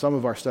some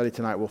of our study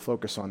tonight will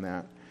focus on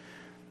that.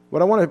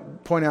 What I want to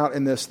point out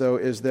in this, though,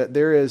 is that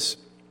there is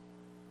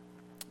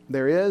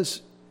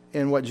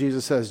in what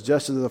Jesus says,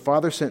 just as the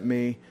Father sent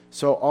me,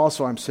 so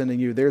also I'm sending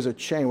you. There's a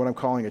chain, what I'm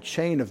calling a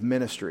chain of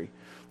ministry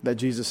that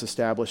Jesus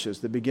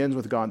establishes that begins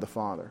with God the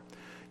Father.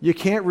 You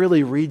can't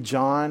really read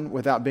John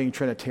without being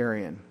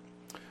Trinitarian.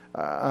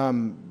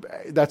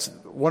 That's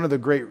one of the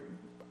great,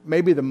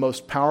 maybe the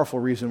most powerful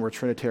reason we're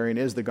Trinitarian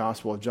is the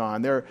Gospel of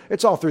John.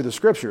 It's all through the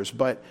Scriptures,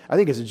 but I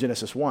think it's in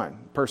Genesis 1,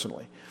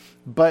 personally.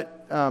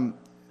 But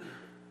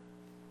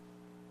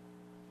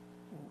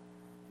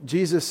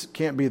Jesus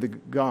can't be the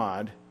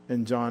God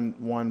in John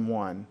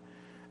 1:1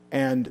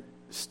 and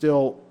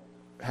still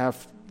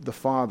have the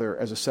Father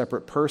as a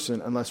separate person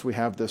unless we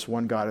have this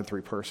one God in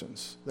three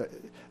persons.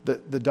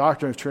 The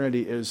doctrine of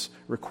Trinity is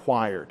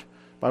required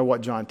by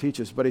what John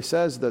teaches, but he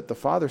says that the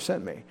Father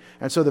sent me.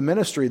 And so the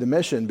ministry, the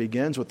mission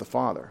begins with the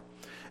Father.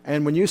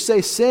 And when you say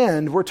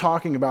send, we're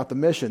talking about the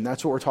mission.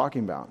 That's what we're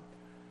talking about.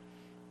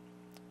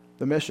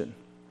 The mission.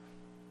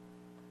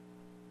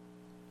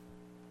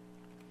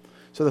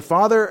 So the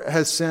Father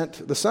has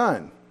sent the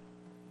Son.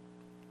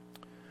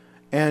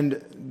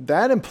 And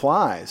that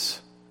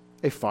implies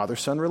a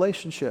father-son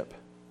relationship.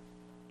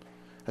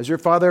 Has your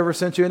father ever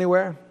sent you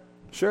anywhere?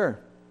 Sure.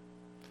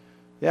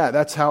 Yeah,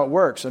 that's how it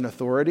works. An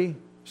authority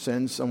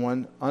sends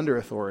someone under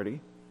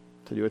authority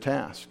to do a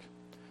task.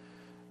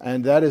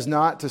 And that is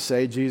not to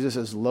say Jesus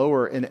is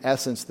lower in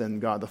essence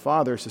than God the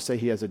Father. It's to say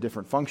he has a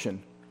different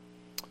function.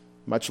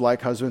 Much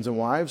like husbands and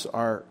wives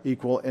are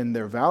equal in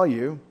their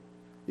value,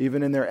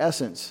 even in their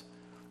essence,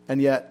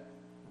 and yet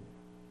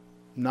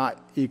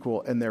not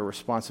equal in their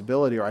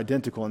responsibility or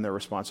identical in their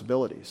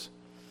responsibilities.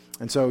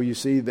 And so you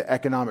see the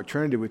economic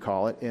trinity, we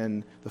call it,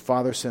 in the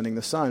Father sending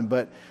the Son.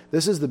 But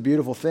this is the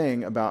beautiful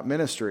thing about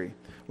ministry.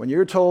 When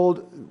you're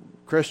told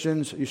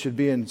Christians, you should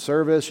be in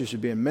service, you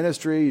should be in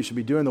ministry, you should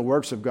be doing the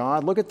works of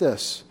God. Look at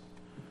this.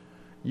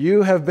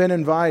 You have been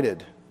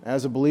invited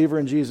as a believer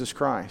in Jesus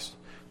Christ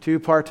to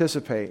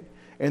participate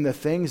in the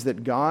things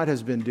that God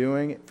has been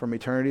doing from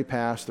eternity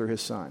past through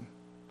His Son.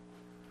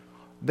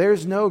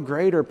 There's no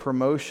greater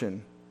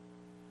promotion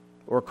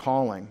or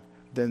calling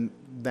than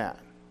that.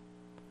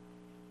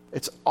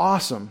 It's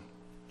awesome,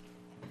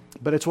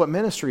 but it's what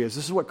ministry is.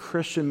 This is what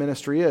Christian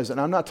ministry is.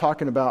 And I'm not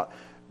talking about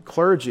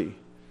clergy,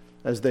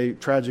 as they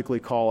tragically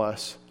call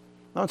us.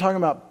 I'm not talking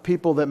about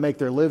people that make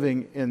their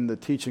living in the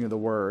teaching of the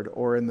Word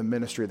or in the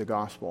ministry of the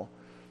gospel,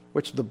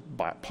 which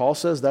Paul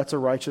says that's a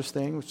righteous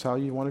thing. It's how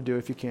you want to do it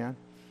if you can.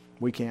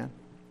 We can.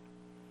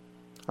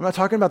 I'm not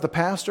talking about the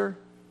pastor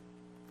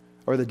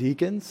or the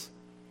deacons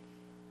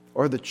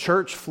or the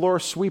church floor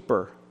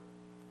sweeper.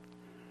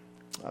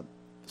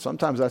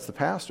 Sometimes that's the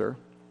pastor.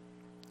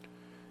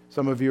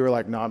 Some of you are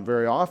like, not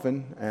very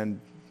often, and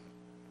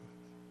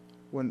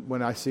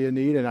when I see a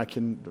need and I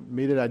can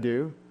meet it, I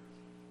do.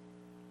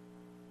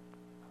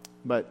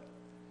 But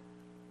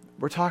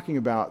we're talking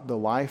about the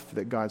life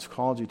that God's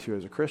called you to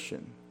as a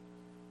Christian.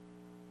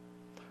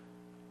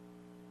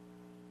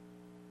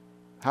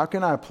 How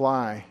can I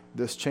apply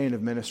this chain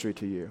of ministry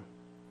to you?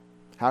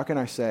 How can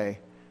I say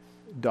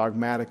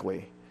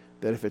dogmatically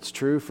that if it's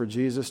true for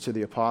Jesus to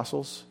the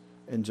apostles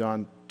in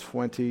John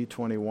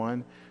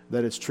 20:21,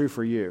 that it's true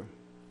for you?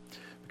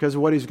 Because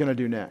of what He's going to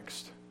do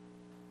next.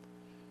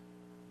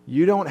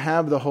 You don't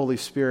have the Holy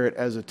Spirit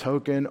as a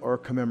token or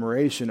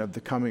commemoration of the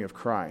coming of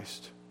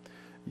Christ.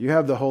 You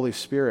have the Holy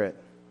Spirit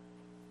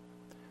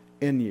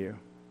in you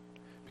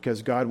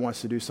because God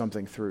wants to do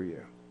something through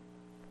you.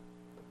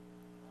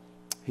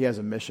 He has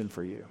a mission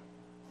for you.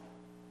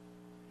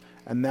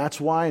 And that's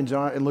why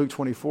in Luke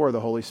 24, the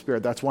Holy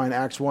Spirit. That's why in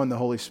Acts 1, the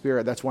Holy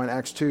Spirit. That's why in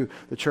Acts 2,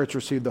 the church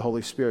received the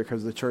Holy Spirit,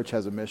 because the church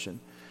has a mission.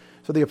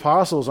 So the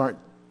apostles aren't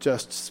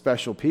just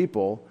special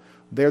people.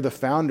 They're the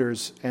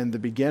founders and the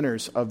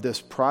beginners of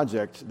this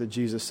project that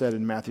Jesus said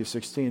in Matthew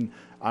 16,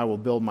 I will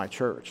build my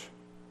church.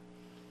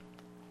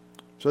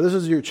 So this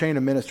is your chain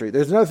of ministry.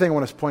 There's another thing I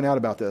want to point out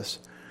about this.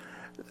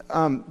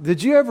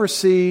 Did you ever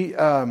see...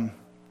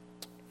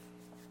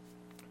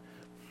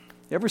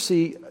 You ever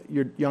see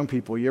your young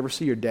people, you ever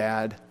see your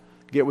dad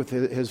get with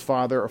his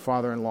father or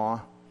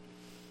father-in-law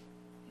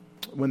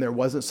when there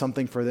wasn't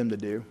something for them to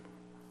do?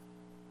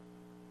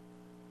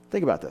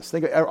 Think about this.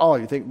 All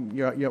of you, think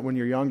when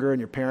you're younger and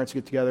your parents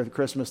get together,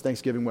 Christmas,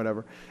 Thanksgiving,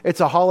 whatever. It's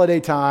a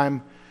holiday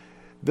time.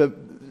 A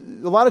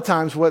lot of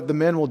times what the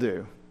men will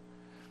do,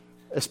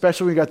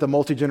 especially when you got the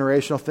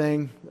multi-generational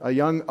thing,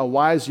 a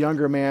wise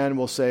younger man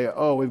will say,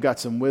 oh, we've got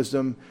some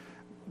wisdom.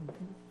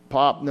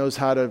 Pop knows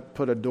how to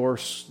put a door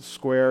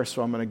square,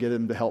 so I'm going to get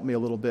him to help me a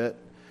little bit.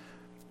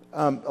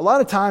 A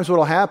lot of times what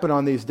will happen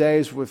on these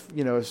days,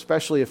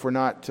 especially if we're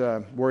not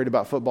worried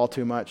about football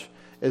too much,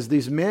 is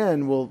these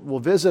men will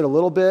visit a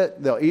little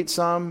bit, they'll eat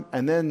some,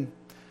 and then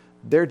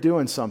they're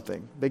doing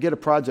something. They get a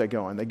project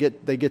going.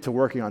 They get to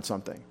working on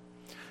something.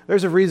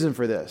 There's a reason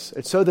for this.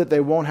 It's so that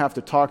they won't have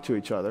to talk to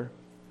each other.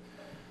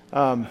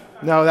 No,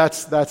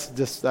 that's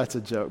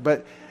a joke.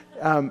 But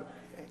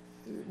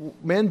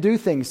men do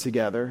things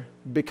together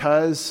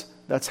because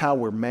that's how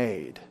we're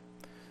made.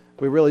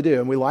 We really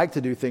do. And we like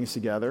to do things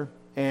together.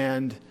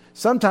 And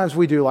sometimes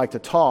we do like to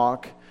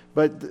talk,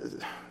 but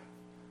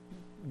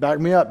back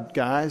me up,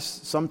 guys.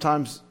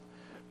 Sometimes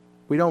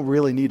we don't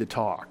really need to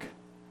talk.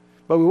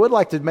 But we would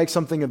like to make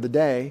something of the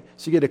day.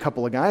 So you get a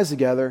couple of guys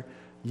together,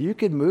 you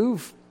could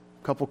move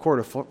a couple quart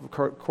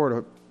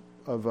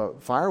of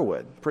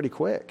firewood pretty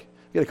quick.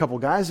 Get a couple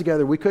of guys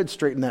together, we could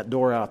straighten that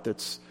door out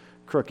that's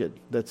crooked,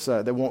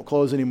 that won't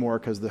close anymore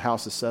because the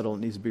house is settled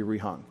and needs to be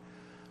rehung.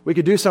 We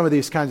could do some of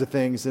these kinds of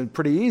things, and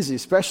pretty easy,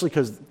 especially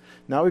because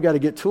now we've got to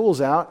get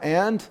tools out,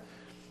 and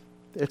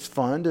it's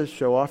fun to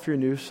show off your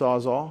new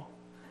Sawzall.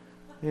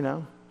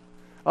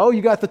 Oh,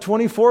 you got the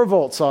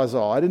 24-volt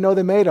Sawzall. I didn't know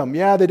they made them.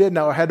 Yeah, they did.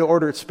 Now I had to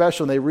order it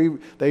special, and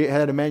they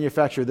had to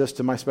manufacture this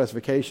to my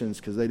specifications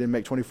because they didn't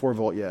make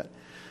 24-volt yet.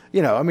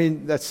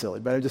 That's silly,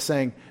 but I'm just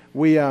saying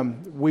we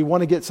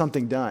want to get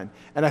something done.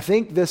 And I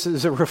think this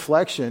is a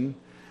reflection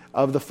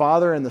of the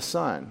Father and the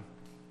Son.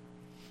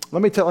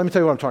 Let me tell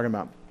you what I'm talking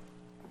about.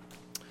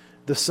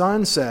 The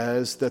Son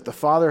says that the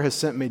Father has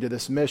sent me to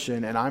this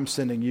mission, and I'm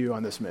sending you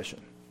on this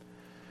mission.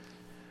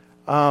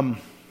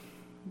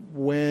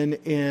 When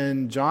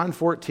in John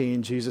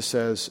 14, Jesus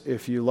says,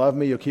 if you love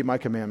me, you'll keep my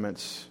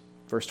commandments.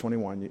 Verse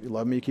 21, you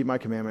love me, you keep my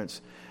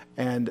commandments,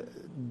 and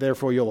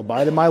therefore you'll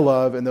abide in my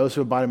love, and those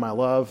who abide in my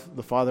love,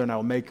 the Father and I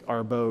will make our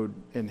abode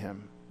in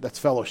him. That's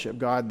fellowship.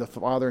 God the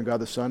Father and God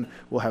the Son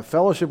will have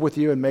fellowship with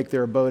you and make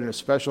their abode in a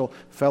special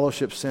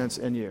fellowship sense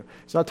in you.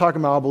 It's not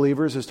talking about all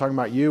believers. It's talking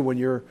about you when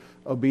you're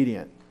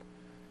obedient.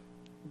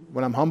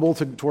 When I'm humble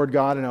toward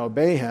God and I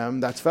obey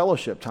him, that's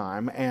fellowship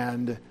time.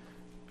 And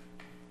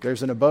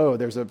there's an abode,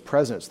 there's a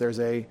presence, there's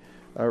a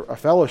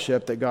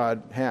fellowship that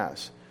God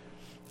has.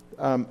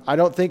 I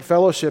don't think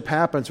fellowship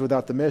happens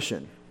without the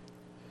mission.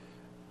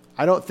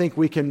 I don't think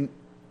we can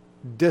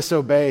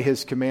disobey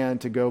his command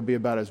to go be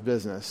about his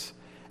business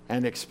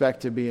and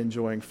expect to be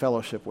enjoying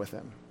fellowship with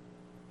him.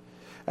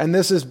 And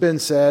this has been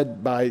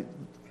said by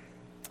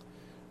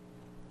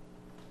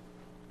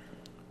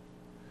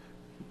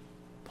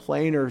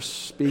plainer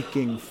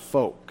speaking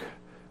folk,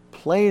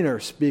 plainer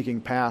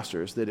speaking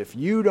pastors, that if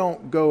you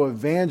don't go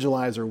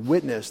evangelize or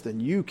witness,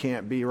 then you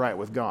can't be right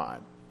with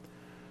God.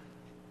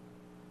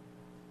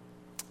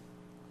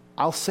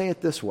 I'll say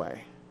it this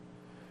way.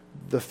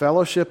 The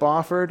fellowship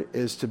offered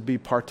is to be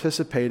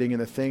participating in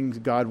the things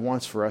God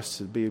wants for us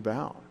to be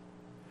about.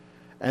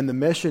 And the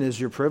mission is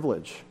your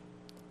privilege.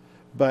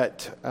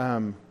 But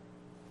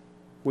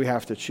we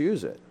have to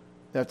choose it.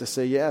 You have to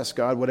say, yes,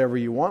 God, whatever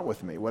you want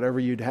with me, whatever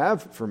you'd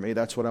have for me,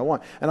 that's what I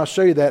want. And I'll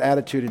show you that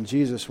attitude in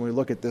Jesus when we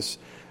look at this,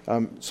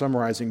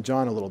 summarizing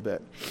John a little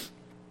bit.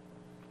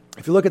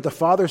 If you look at the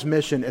Father's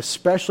mission,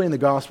 especially in the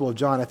Gospel of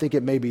John, I think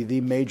it may be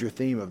the major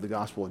theme of the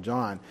Gospel of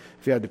John.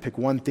 If you had to pick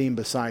one theme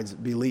besides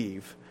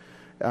believe.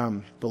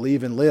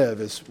 Believe and live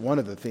is one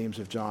of the themes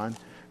of John.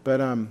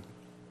 But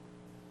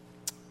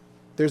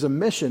there's a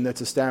mission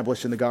that's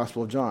established in the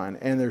Gospel of John.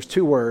 And there's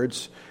two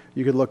words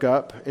you could look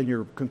up in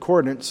your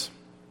concordance.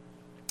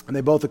 And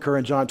they both occur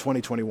in John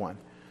 20:21.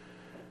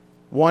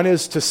 One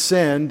is to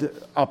send,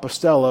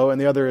 apostello,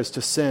 and the other is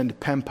to send,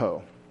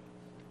 pempo.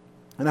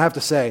 And I have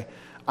to say,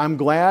 I'm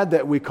glad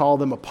that we call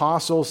them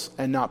apostles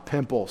and not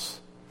pimples.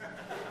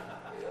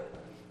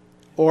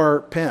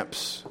 Or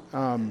pimps.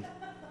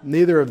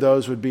 Neither of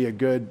those would be a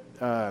good...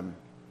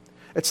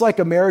 it's like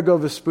Amerigo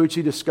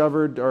Vespucci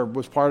discovered, or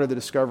was part of the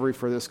discovery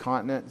for this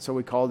continent, so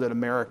we called it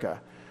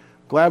America.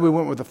 Glad we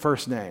went with the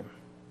first name.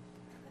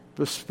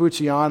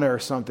 Vespucciana or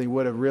something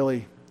would have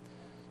really...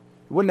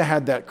 wouldn't have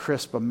had that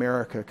crisp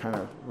America kind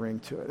of ring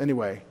to it.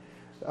 Anyway,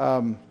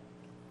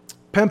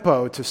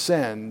 pempo, to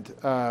send,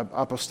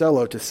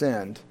 apostello, to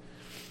send.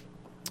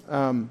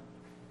 When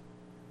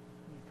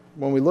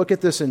we look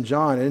at this in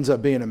John, it ends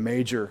up being a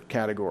major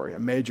category, a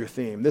major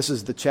theme. This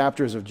is the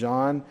chapters of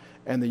John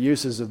and the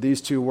uses of these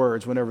two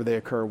words whenever they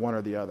occur, one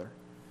or the other.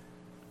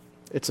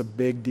 It's a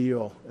big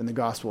deal in the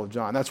Gospel of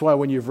John. That's why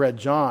when you've read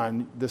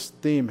John, this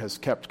theme has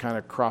kept kind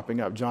of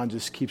cropping up. John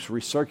just keeps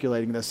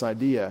recirculating this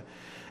idea.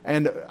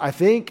 And I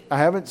think, I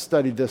haven't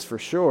studied this for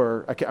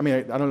sure. I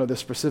don't know the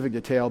specific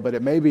detail, but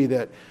it may be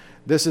that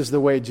this is the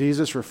way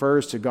Jesus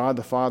refers to God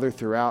the Father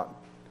throughout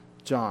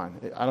John.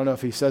 I don't know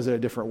if he says it a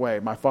different way.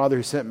 My Father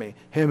who sent me,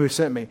 him who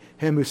sent me,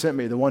 him who sent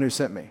me, the one who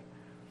sent me.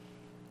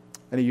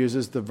 And he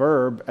uses the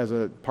verb as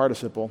a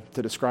participle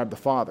to describe the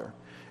Father.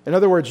 In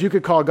other words, you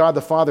could call God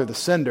the Father the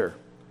sender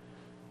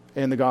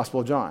in the Gospel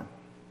of John.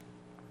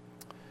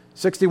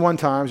 61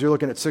 times, you're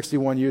looking at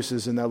 61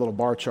 uses in that little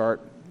bar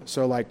chart.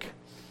 So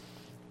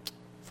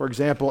for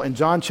example, in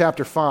John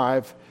chapter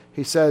 5,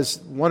 he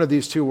says one of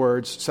these two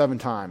words 7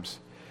 times.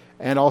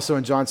 And also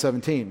in John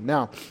 17.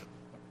 Now,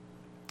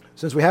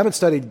 since we haven't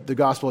studied the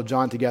Gospel of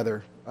John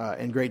together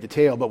in great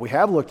detail, but we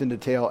have looked in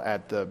detail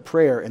at the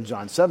prayer in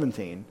John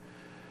 17,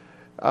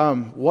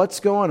 what's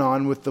going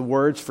on with the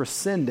words for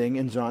sending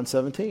in John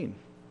 17?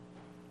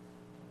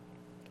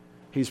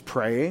 He's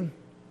praying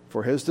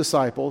for his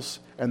disciples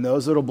and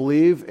those that will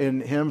believe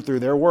in him through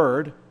their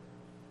word.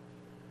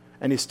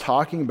 And he's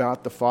talking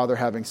about the Father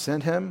having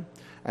sent him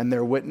and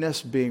their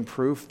witness being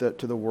proof that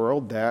to the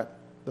world that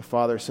the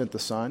Father sent the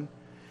Son.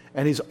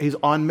 And he's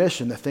on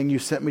mission, the thing you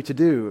sent me to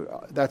do.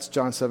 That's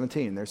John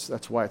 17.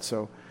 That's why it's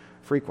so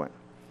frequent.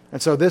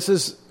 And so this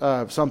is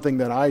something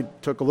that I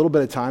took a little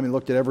bit of time and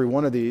looked at every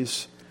one of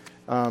these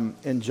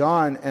in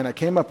John, and I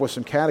came up with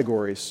some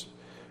categories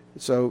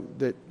so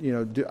that,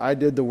 I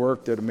did the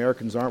work that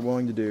Americans aren't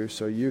willing to do,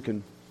 so you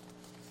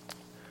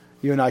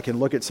and I can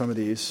look at some of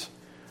these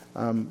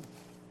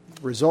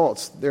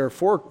results. There are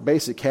 4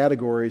 basic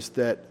categories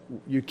that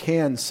you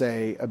can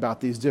say about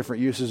these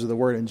different uses of the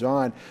word in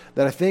John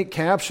that I think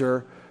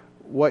capture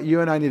what you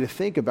and I need to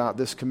think about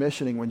this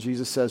commissioning when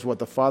Jesus says, what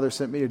the Father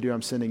sent me to do,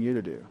 I'm sending you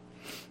to do.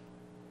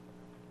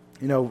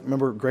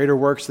 Remember, greater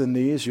works than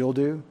these you'll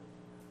do?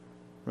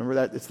 Remember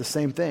that? It's the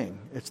same thing.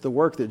 It's the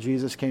work that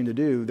Jesus came to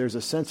do. There's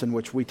a sense in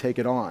which we take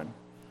it on.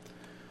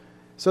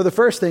 So the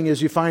first thing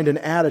is you find an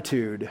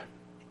attitude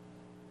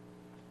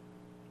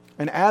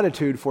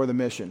for the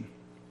mission.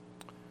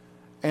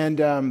 And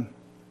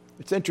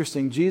it's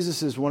interesting.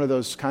 Jesus is one of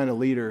those kind of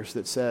leaders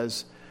that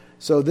says,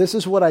 so this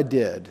is what I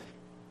did.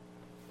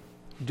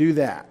 Do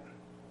that.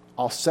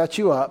 I'll set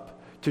you up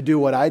to do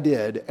what I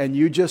did, and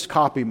you just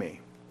copy me.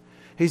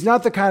 He's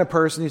not the kind of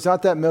person, he's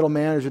not that middle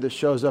manager that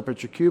shows up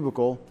at your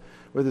cubicle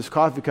with his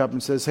coffee cup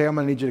and says, hey, I'm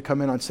going to need you to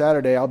come in on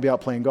Saturday. I'll be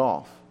out playing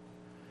golf.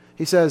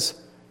 He says,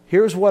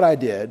 here's what I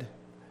did.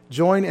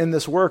 Join in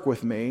this work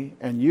with me,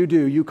 and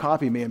you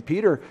copy me. And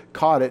Peter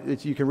caught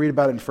it. You can read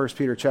about it in 1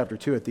 Peter chapter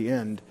 2 at the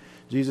end.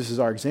 Jesus is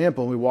our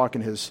example, and we walk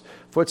in his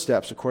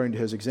footsteps according to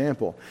his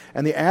example.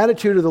 And the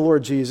attitude of the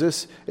Lord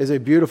Jesus is a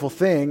beautiful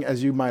thing,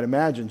 as you might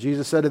imagine.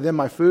 Jesus said to them,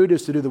 my food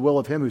is to do the will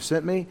of him who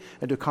sent me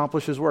and to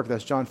accomplish his work.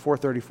 That's John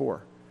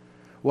 4:34.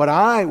 What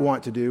I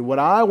want to do, what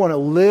I want to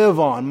live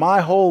on,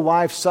 my whole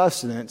life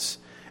sustenance,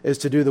 is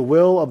to do the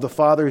will of the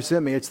Father who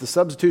sent me. It's the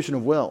substitution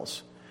of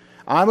wills.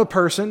 I'm a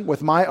person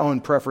with my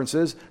own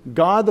preferences.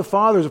 God the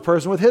Father is a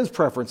person with his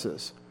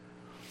preferences.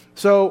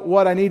 So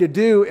what I need to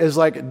do is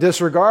like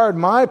disregard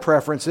my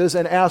preferences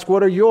and ask,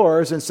 what are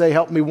yours? And say,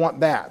 help me want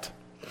that.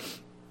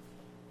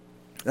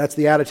 That's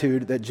the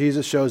attitude that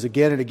Jesus shows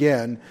again and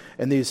again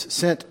in these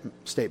sent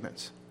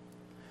statements.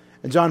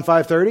 In John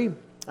 5:30,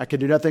 I can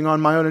do nothing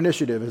on my own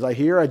initiative. As I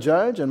hear, I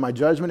judge, and my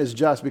judgment is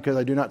just because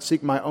I do not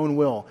seek my own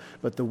will,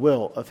 but the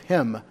will of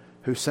him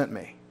who sent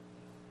me.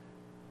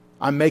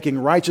 I'm making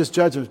righteous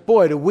judgments.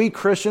 Boy, do we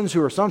Christians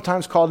who are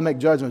sometimes called to make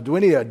judgments, do we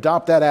need to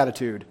adopt that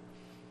attitude?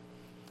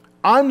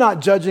 I'm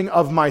not judging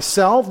of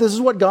myself. This is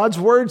what God's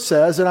word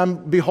says, and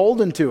I'm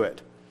beholden to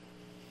it.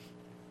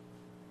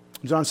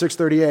 John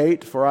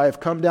 6:38, for I have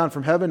come down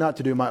from heaven not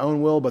to do my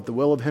own will, but the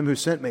will of him who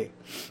sent me.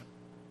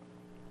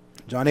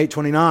 John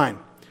 8:29,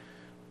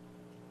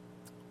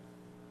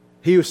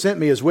 he who sent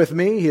me is with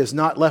me. He has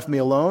not left me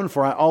alone,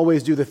 for I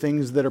always do the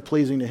things that are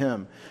pleasing to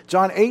him.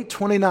 John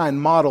 8:29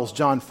 models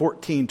John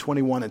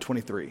 14:21 and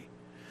 23.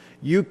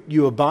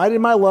 You abide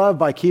in my love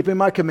by keeping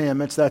my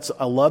commandments. That's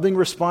a loving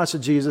response to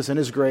Jesus and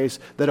his grace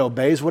that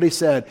obeys what he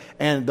said.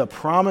 And the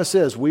promise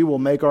is we will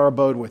make our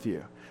abode with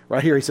you.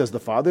 Right here he says, the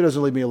Father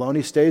doesn't leave me alone.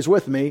 He stays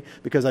with me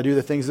because I do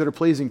the things that are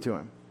pleasing to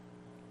him.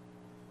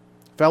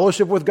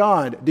 Fellowship with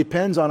God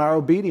depends on our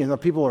obedience. Now,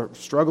 people are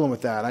struggling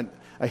with that.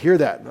 I hear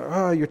that.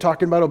 Oh, you're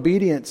talking about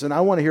obedience, and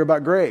I want to hear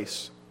about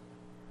grace.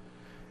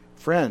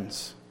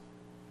 Friends,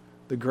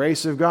 the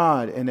grace of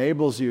God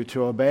enables you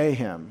to obey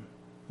him.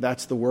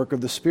 That's the work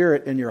of the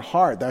Spirit in your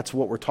heart. That's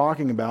what we're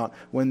talking about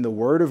when the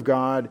Word of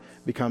God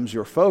becomes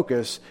your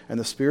focus and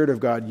the Spirit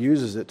of God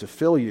uses it to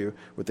fill you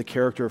with the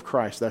character of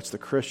Christ. That's the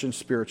Christian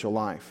spiritual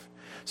life.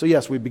 So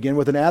yes, we begin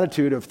with an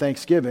attitude of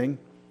thanksgiving,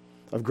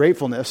 of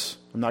gratefulness.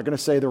 I'm not going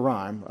to say the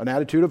rhyme. An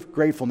attitude of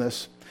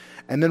gratefulness.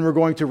 And then we're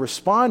going to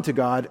respond to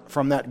God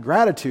from that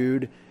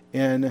gratitude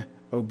in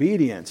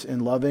obedience, in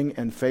loving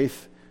and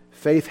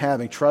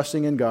faith-having,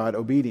 trusting in God,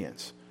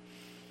 obedience.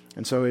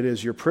 And so it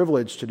is your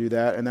privilege to do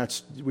that,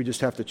 and we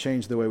just have to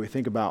change the way we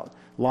think about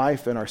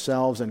life and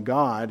ourselves and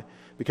God,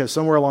 because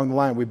somewhere along the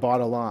line we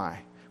bought a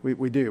lie.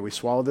 We do. We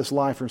swallow this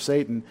lie from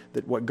Satan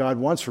that what God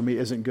wants for me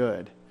isn't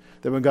good.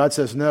 That when God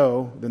says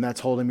no, then that's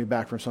holding me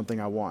back from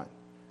something I want.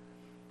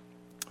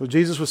 So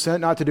Jesus was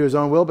sent not to do his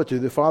own will, but to do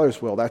the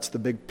Father's will. That's the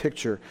big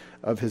picture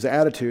of his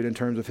attitude in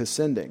terms of his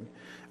sending.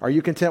 Are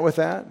you content with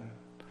that?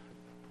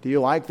 Do you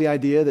like the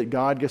idea that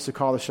God gets to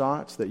call the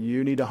shots, that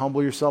you need to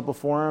humble yourself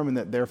before him, and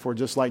that therefore,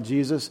 just like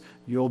Jesus,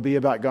 you'll be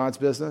about God's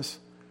business?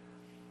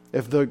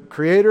 If the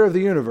creator of the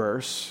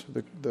universe,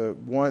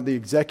 the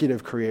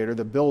executive creator,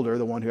 the builder,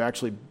 the one who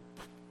actually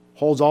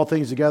holds all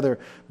things together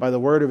by the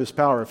word of his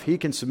power, if he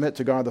can submit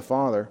to God the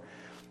Father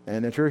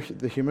and enter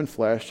the human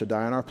flesh to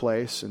die in our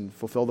place and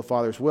fulfill the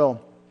Father's will,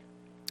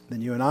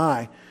 then you and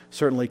I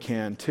certainly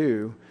can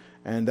too.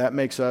 And that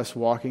makes us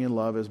walking in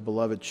love as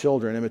beloved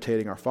children,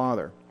 imitating our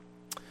Father.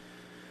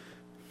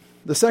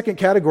 The second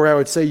category I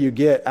would say you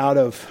get out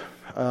of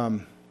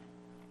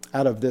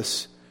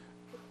this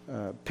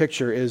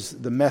picture is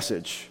the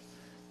message.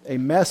 A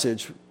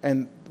message,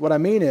 and what I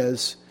mean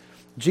is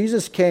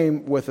Jesus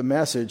came with a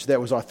message that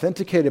was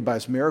authenticated by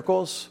his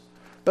miracles,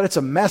 but it's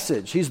a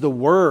message. He's the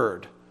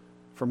Word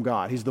from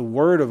God. He's the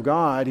Word of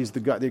God. He's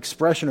the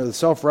expression of the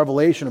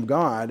self-revelation of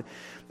God.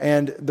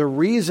 And the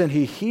reason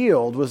he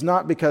healed was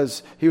not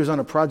because he was on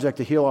a project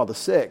to heal all the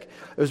sick.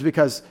 It was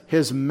because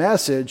his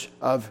message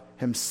of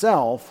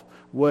himself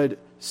would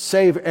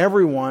save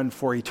everyone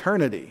for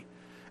eternity.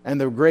 And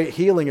the great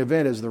healing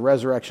event is the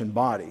resurrection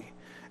body.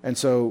 And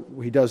so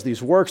he does these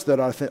works that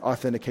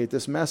authenticate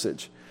this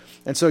message.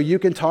 And so you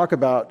can talk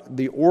about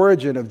the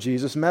origin of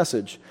Jesus'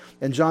 message.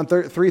 In John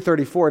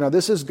 3:34, now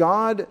this is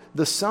God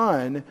the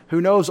Son who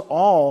knows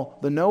all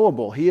the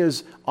knowable. He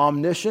is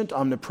omniscient,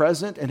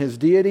 omnipresent in his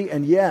deity,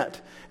 and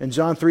yet, in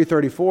John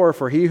 3:34,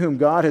 for he whom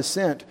God has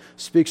sent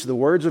speaks the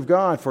words of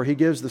God, for he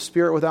gives the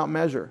Spirit without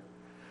measure.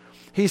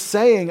 He's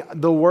saying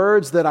the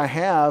words that I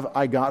have,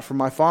 I got from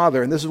my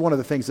Father. And this is one of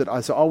the things that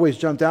has always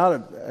jumped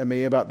out at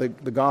me about the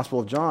Gospel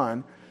of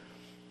John.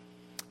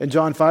 In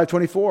John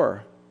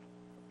 5:24,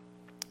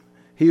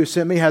 he who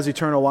sent me has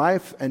eternal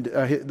life, and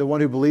the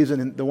one who believes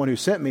in the one who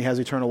sent me has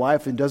eternal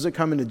life and doesn't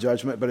come into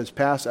judgment, but is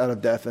passed out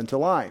of death into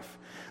life.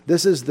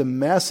 This is the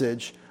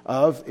message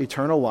of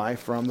eternal life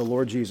from the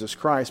Lord Jesus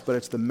Christ, but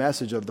it's the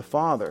message of the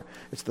Father.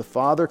 It's the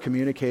Father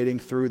communicating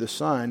through the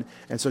Son,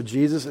 and so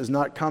Jesus is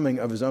not coming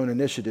of his own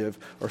initiative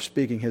or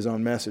speaking his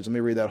own message. Let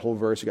me read that whole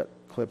verse. It got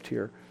clipped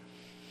here.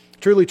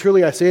 Truly,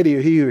 truly, I say to you,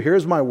 he who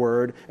hears my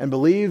word and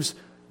believes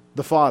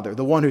the Father,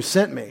 the one who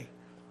sent me,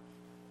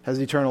 has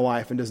eternal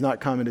life and does not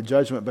come into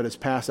judgment, but is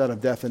passed out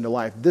of death into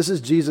life. This is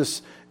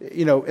Jesus,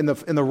 in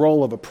the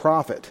role of a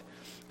prophet,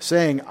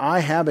 saying, I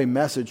have a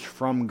message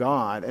from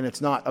God, and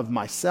it's not of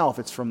myself,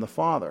 it's from the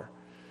Father.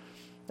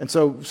 And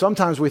so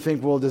sometimes we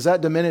think, well, does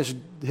that diminish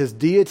his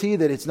deity,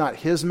 that it's not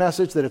his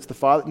message, that it's the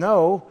Father?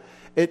 No,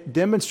 it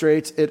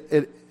demonstrates,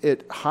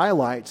 it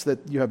highlights that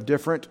you have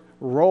different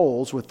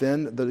roles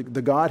within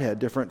the Godhead,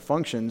 different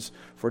functions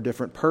for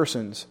different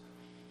persons.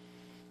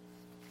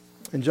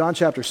 In John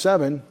chapter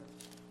 7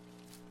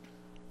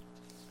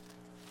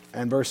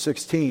 and verse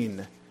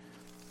 16.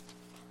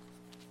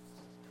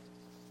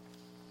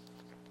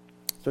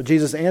 So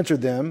Jesus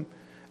answered them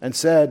and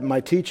said, "My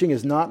teaching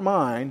is not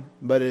mine,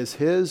 but it is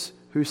his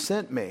who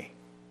sent me."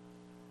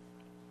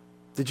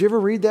 Did you ever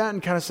read that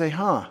and kind of say,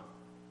 huh?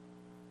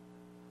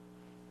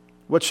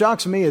 What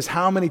shocks me is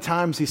how many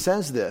times he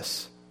says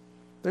this.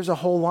 There's a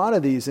whole lot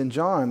of these in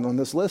John on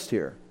this list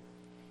here.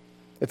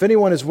 If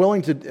anyone is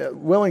willing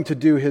to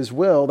do his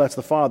will, that's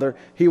the Father,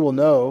 he will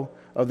know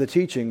of the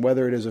teaching,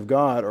 whether it is of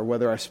God or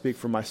whether I speak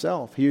for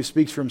myself. He who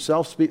speaks for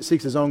himself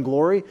seeks his own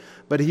glory,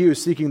 but he who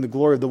is seeking the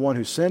glory of the one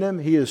who sent him,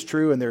 he is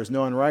true and there is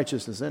no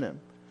unrighteousness in him.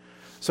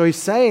 So he's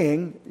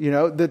saying,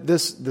 that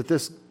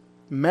this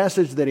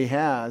message that he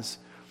has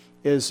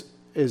is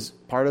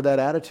part of that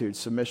attitude,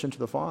 submission to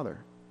the Father.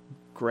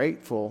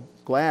 Grateful,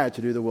 glad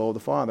to do the will of the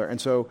Father. And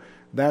so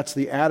that's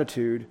the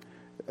attitude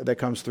that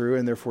comes through,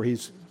 and therefore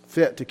he's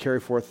fit to carry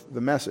forth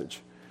the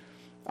message.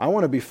 I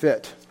want to be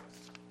fit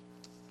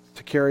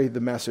to carry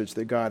the message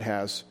that God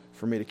has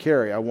for me to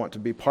carry. I want to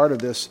be part of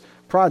this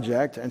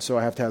project, and so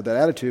I have to have that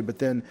attitude, but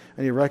then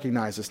I need to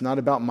recognize it's not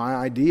about my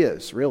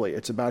ideas, really.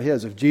 It's about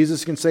his. If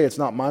Jesus can say it's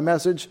not my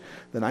message,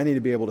 then I need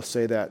to be able to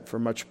say that for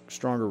much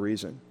stronger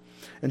reason.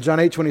 In John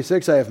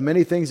 8:26, I have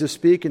many things to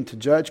speak and to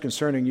judge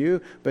concerning you,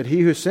 but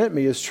he who sent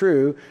me is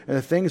true, and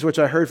the things which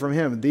I heard from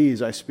him,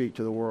 these I speak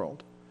to the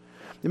world.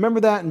 You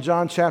remember that in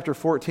John chapter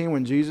 14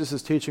 when Jesus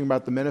is teaching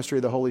about the ministry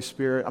of the Holy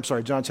Spirit?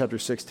 John chapter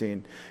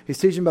 16. He's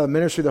teaching about the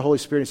ministry of the Holy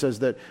Spirit. He says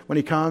that when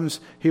he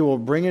comes, he will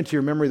bring into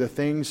your memory the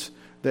things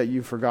that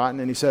you've forgotten.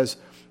 And he says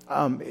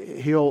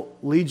he'll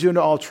lead you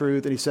into all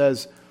truth. And he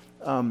says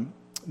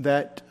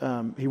that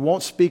he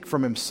won't speak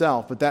from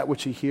himself, but that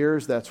which he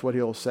hears, that's what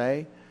he'll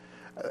say.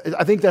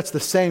 I think that's the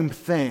same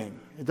thing.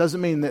 It doesn't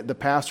mean that the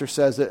pastor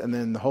says it and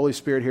then the Holy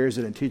Spirit hears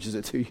it and teaches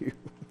it to you.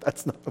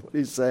 That's not what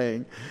he's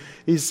saying.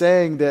 He's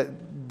saying that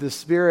the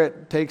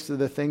Spirit takes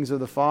the things of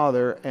the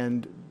Father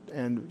and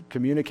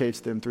communicates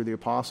them through the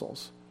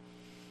apostles.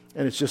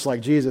 And it's just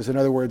like Jesus. In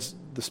other words,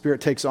 the Spirit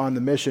takes on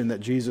the mission that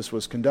Jesus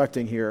was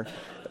conducting here,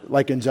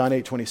 like in John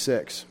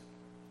 8:26.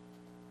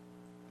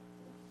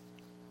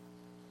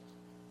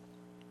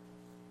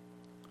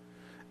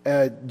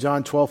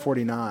 John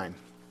 12:49.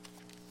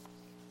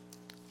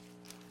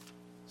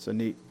 It's a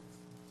neat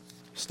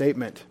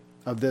statement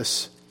of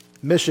this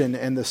mission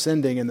and the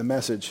sending and the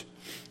message.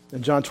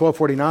 In John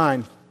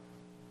 12:49,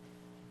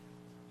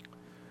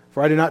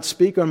 "For I do not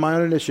speak on my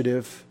own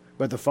initiative,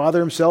 but the Father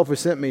himself who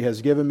sent me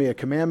has given me a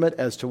commandment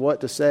as to what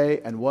to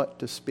say and what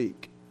to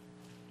speak."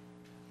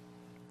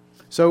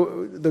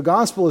 So the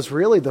gospel is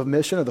really the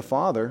mission of the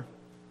Father.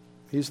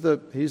 He's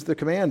the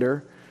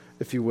commander,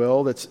 if you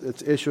will, that's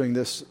issuing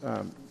this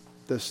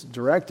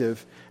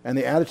directive. And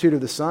the attitude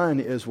of the Son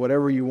is,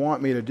 whatever you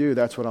want me to do,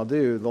 that's what I'll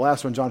do. The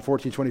last one, John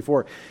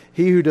 14:24.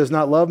 "He who does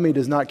not love me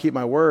does not keep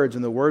my words,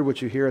 and the word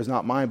which you hear is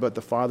not mine, but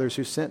the Father's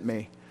who sent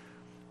me."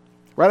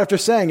 Right after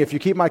saying, if you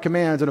keep my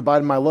commands and abide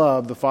in my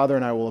love, the Father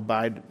and I will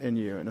abide in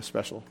you in a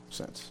special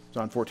sense.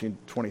 John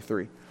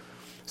 14:23.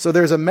 So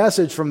there's a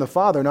message from the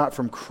Father, not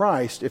from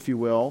Christ, if you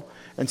will.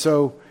 And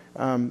so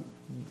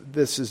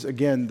this is,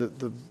 again,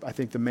 I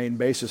think the main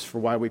basis for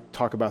why we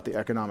talk about the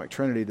economic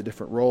Trinity, the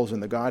different roles in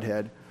the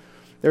Godhead.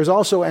 There's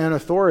also an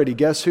authority.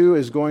 Guess who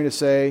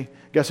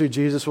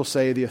Jesus will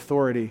say the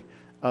authority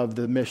of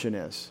the mission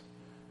is?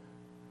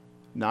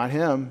 Not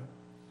him.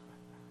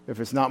 If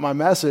it's not my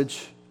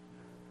message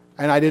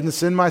and I didn't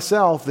send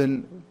myself,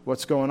 then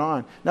what's going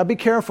on? Now be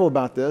careful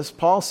about this.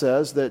 Paul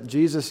says that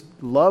Jesus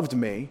loved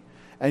me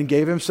and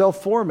gave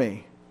himself for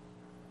me.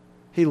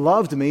 He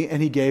loved me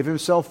and he gave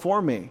himself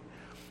for me.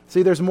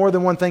 See, there's more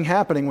than one thing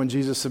happening when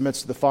Jesus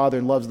submits to the Father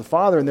and loves the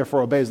Father and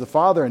therefore obeys the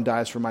Father and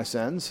dies for my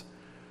sins.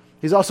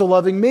 He's also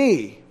loving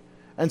me.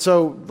 And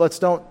so let's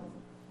don't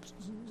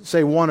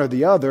say one or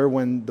the other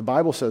when the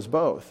Bible says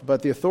both.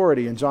 But the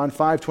authority in John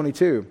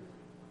 5:22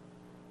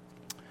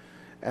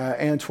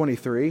 and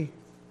 23.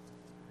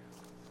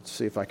 Let's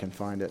see if I can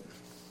find it.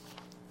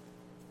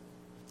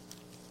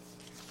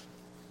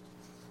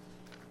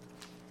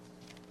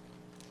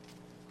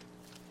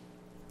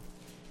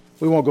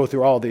 We won't go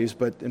through all these,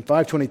 but in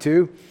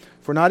 5:22,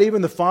 "For not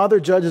even the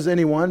Father judges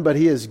anyone, but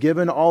he has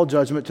given all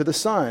judgment to the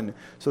Son,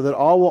 so that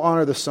all will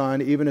honor the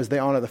Son, even as they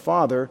honor the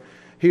Father.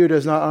 He who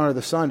does not honor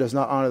the Son does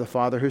not honor the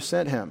Father who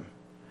sent him."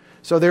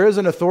 So there is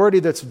an authority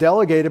that's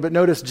delegated, but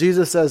notice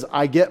Jesus says,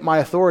 I get my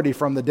authority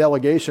from the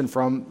delegation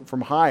from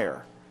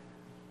higher.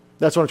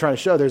 That's what I'm trying to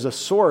show. There's a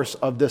source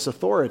of this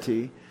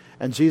authority,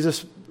 and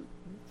Jesus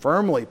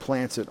firmly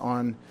plants it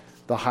on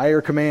the higher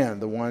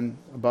command, the one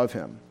above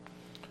him.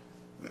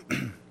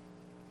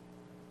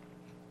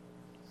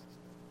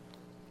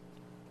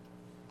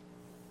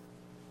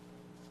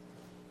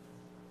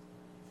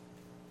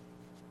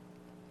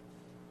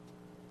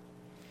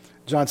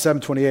 John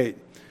 7:28.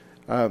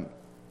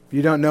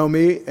 "You don't know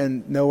me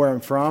and know where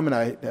I'm from, and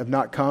I have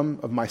not come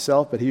of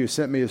myself, but he who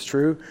sent me is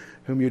true,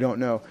 whom you don't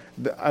know."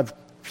 I've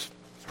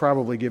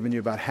probably given you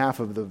about half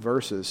of the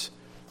verses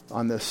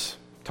on this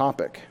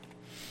topic.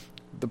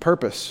 The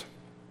purpose.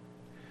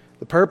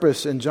 The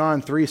purpose in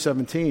John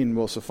 3:17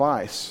 will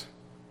suffice.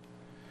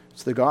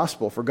 It's the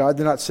gospel. For God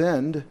did not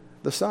send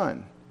the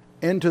Son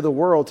into the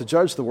world to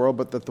judge the world,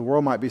 but that the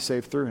world might be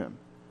saved through him.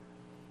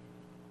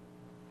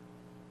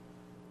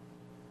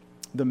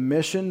 The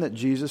mission that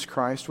Jesus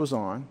Christ was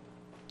on,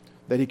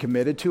 that he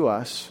committed to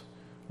us,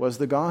 was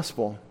the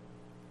gospel.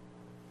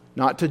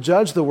 Not to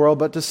judge the world,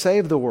 but to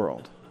save the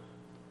world.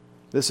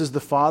 This is the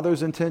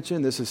Father's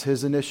intention. This is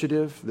his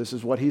initiative. This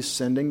is what he's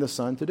sending the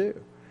Son to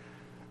do.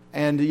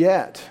 And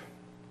yet,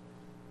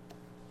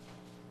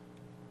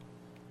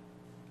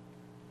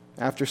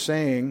 after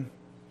saying,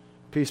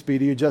 "Peace be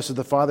to you, just as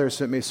the Father has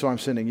sent me, so I'm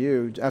sending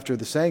you,"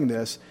 after saying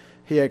this,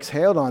 he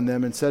exhaled on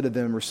them and said to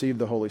them, "Receive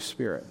the Holy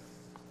Spirit."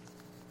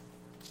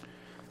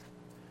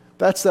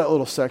 That's that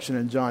little section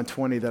in John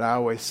 20 that I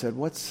always said,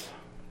 what's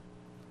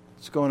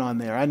going on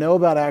there? I know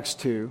about Acts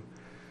 2.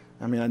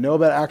 I know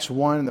about Acts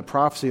 1 and the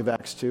prophecy of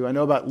Acts 2. I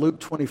know about Luke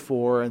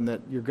 24 and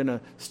that you're going to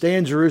stay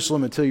in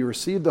Jerusalem until you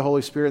receive the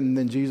Holy Spirit, and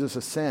then Jesus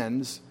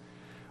ascends.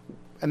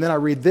 And then I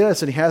read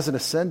this, and he hasn't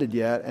ascended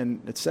yet,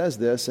 and it says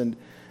this, and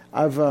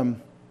I've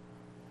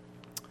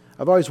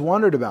always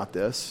wondered about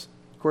this.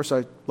 Of course,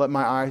 I let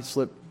my eye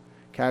slip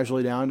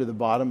casually down to the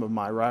bottom of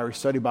my Ryrie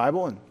Study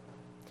Bible, and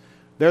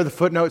there the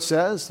footnote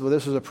says, well,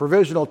 this was a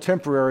provisional,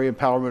 temporary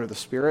empowerment of the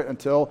Spirit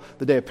until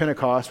the day of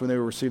Pentecost when they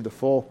would receive the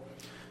full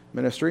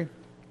ministry.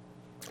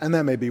 And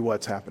that may be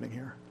what's happening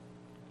here.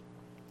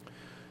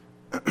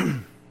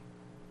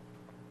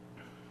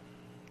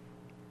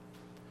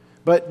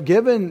 But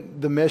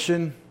given the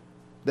mission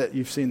that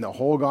you've seen the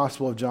whole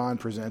Gospel of John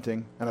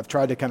presenting, and I've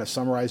tried to kind of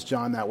summarize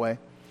John that way,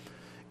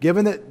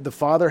 given that the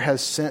Father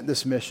has sent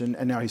this mission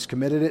and now he's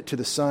committed it to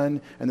the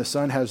Son, and the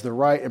Son has the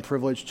right and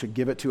privilege to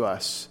give it to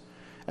us,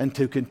 and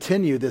to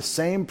continue this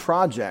same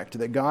project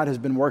that God has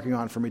been working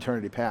on from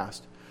eternity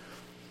past.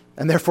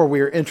 And therefore, we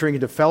are entering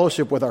into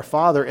fellowship with our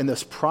Father in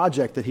this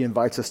project that he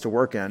invites us to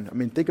work in.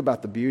 Think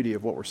about the beauty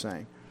of what we're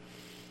saying.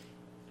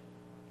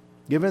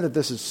 Given that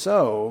this is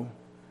so,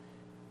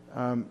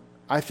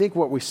 I think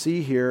what we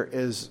see here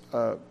is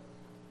a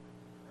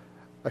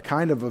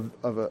kind of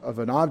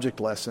an object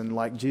lesson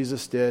like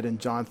Jesus did in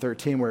John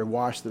 13 where he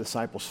washed the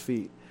disciples'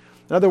 feet.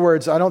 In other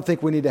words, I don't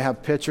think we need to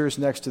have pictures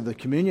next to the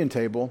communion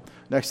table,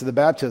 next to the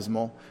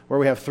baptismal, where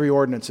we have 3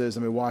 ordinances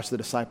and we wash the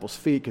disciples'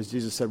 feet because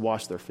Jesus said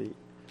wash their feet.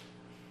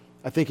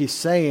 I think he's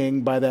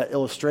saying by that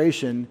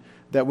illustration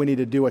that we need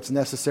to do what's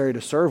necessary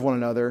to serve one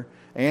another,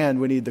 and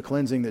we need the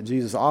cleansing that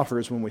Jesus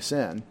offers when we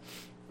sin.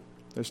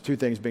 There's 2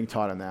 things being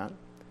taught in that.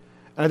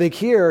 And I think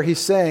here he's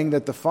saying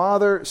that the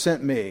Father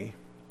sent me,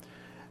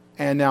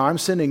 and now I'm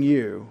sending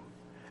you,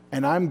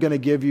 and I'm going to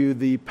give you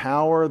the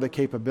power, the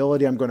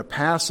capability. I'm going to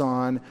pass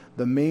on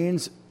the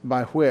means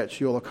by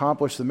which you'll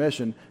accomplish the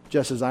mission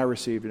just as I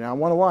received it. Now, I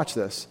want to watch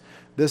this.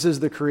 This is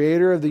the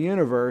creator of the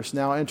universe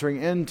now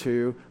entering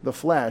into the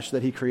flesh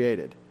that he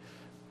created.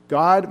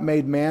 God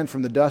made man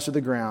from the dust of the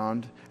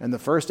ground, and the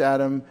first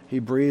Adam, he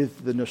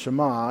breathed the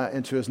neshama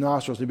into his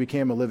nostrils. He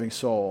became a living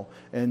soul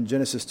in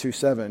Genesis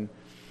 2:7.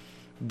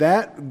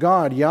 That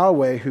God,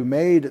 Yahweh, who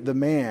made the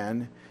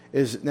man,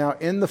 is now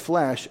in the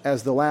flesh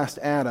as the last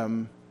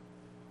Adam,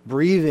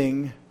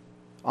 breathing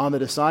on the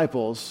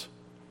disciples,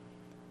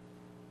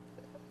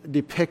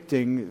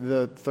 depicting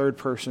the third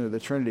person of the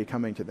Trinity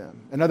coming to them.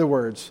 In other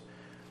words,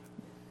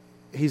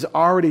 he's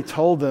already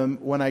told them,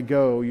 when I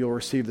go, you'll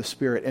receive the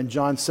Spirit. In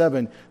John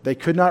 7, they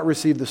could not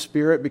receive the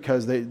Spirit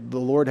because the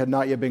Lord had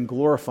not yet been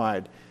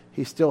glorified.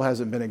 He still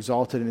hasn't been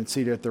exalted and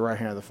seated at the right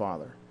hand of the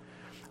Father.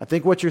 I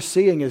think what you're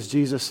seeing is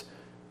Jesus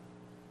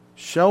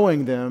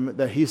showing them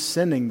that he's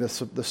sending the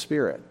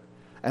Spirit.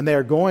 And they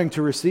are going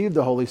to receive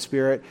the Holy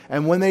Spirit.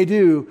 And when they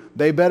do,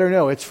 they better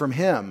know it's from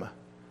him.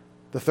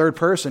 The third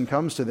person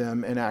comes to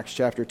them in Acts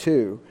chapter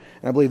 2.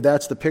 And I believe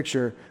that's the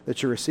picture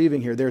that you're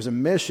receiving here. There's a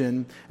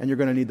mission, and you're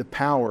going to need the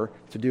power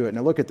to do it.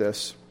 Now look at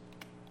this.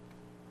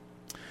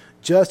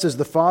 Just as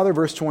the Father,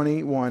 verse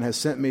 21, has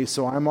sent me,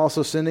 so I'm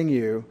also sending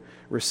you,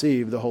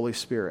 receive the Holy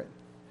Spirit.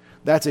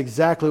 That's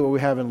exactly what we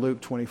have in Luke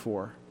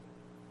 24.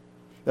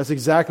 That's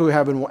exactly what we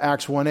have in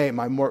Acts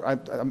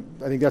 1:8.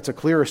 I think that's a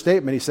clearer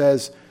statement. He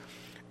says,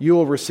 you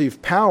will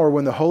receive power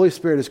when the Holy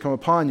Spirit has come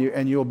upon you,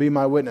 and you will be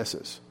my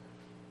witnesses.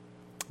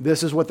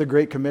 This is what the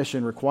Great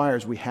Commission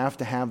requires. We have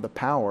to have the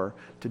power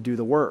to do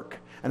the work.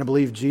 And I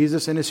believe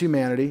Jesus in his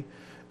humanity,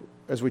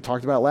 as we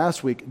talked about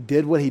last week,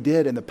 did what he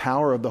did in the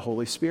power of the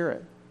Holy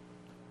Spirit.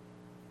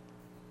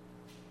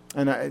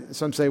 And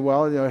some say,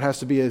 well, it has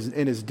to be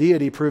in his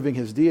deity, proving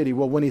his deity.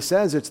 Well, when he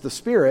says it's the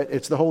Spirit,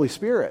 it's the Holy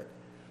Spirit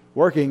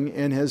working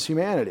in his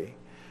humanity.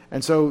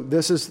 And so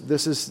this is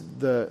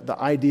the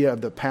idea of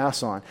the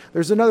pass on.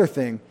 There's another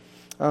thing.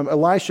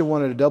 Elisha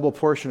wanted a double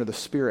portion of the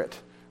Spirit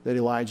that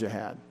Elijah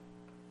had.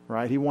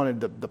 Right? He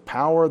wanted the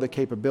power, the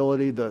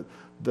capability,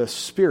 the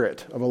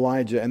Spirit of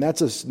Elijah. And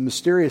that's a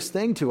mysterious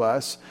thing to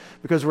us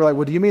because we're like,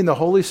 well, do you mean the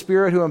Holy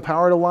Spirit who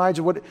empowered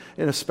Elijah? What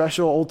in a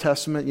special Old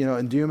Testament,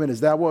 endowment,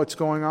 is that what's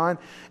going on?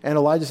 And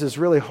Elijah says,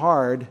 really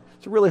hard.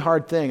 It's a really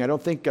hard thing. I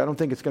don't think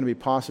it's going to be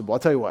possible. I'll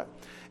tell you what.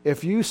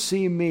 If you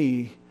see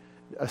me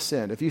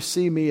ascend, if you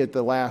see me at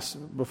the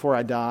last, before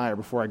I die or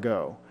before I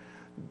go,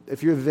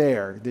 if you're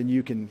there, then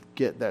you can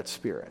get that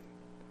Spirit.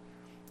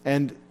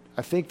 And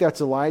I think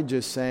that's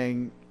Elijah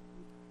saying,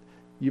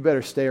 you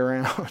better stay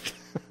around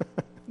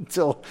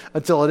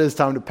until it is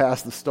time to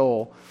pass the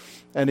stole.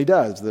 And he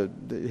does.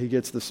 He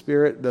gets the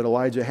Spirit that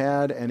Elijah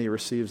had, and he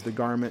receives the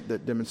garment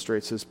that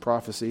demonstrates his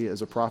prophecy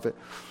as a prophet.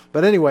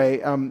 But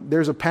anyway,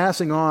 there's a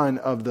passing on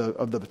of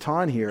the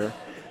baton here,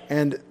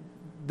 and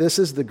this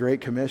is the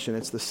Great Commission.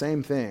 It's the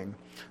same thing,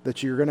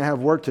 that you're going to have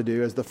work to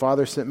do. As the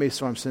Father sent me,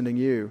 so I'm sending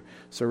you.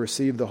 So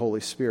receive the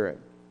Holy Spirit.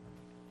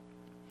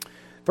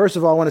 First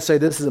of all, I want to say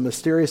this is a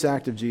mysterious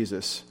act of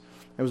Jesus.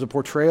 It was a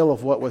portrayal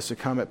of what was to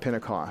come at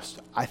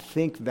Pentecost. I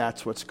think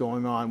that's what's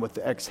going on with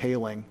the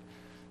exhaling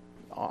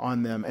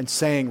on them and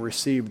saying,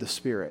 receive the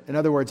Spirit. In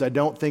other words, I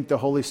don't think the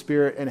Holy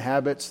Spirit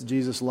inhabits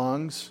Jesus'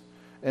 lungs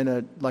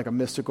in like a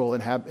mystical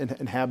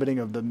inhabiting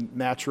of the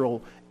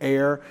natural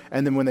air.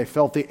 And then when they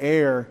felt the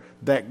air,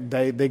 that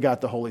they got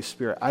the Holy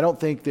Spirit. I don't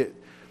think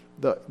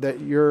that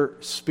your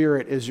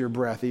spirit is your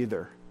breath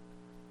either.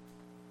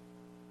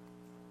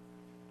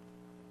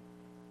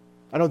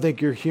 I don't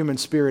think your human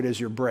spirit is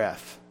your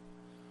breath.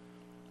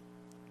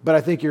 But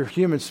I think your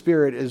human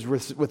spirit is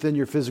within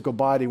your physical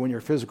body when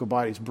your physical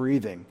body is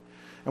breathing.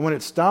 And when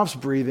it stops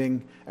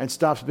breathing and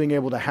stops being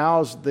able to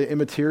house the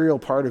immaterial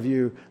part of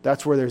you,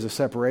 that's where there's a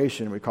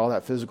separation. We call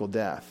that physical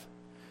death.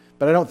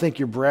 But I don't think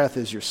your breath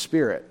is your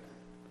spirit.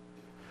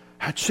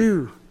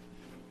 Achoo!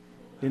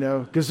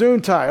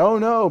 Gesundheit. Oh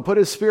no, put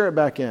his spirit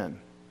back in.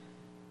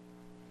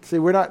 See,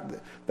 we're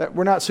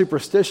not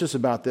superstitious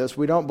about this.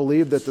 We don't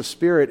believe that the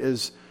Spirit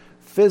is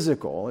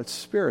physical, it's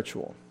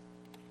spiritual.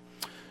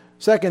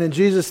 Second, in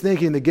Jesus'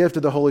 thinking, the gift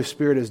of the Holy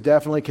Spirit is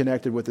definitely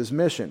connected with his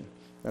mission.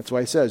 That's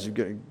why he says,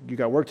 you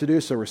got work to do,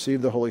 so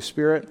receive the Holy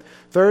Spirit.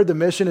 Third, the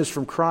mission is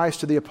from Christ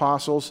to the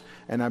apostles,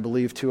 and I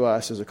believe to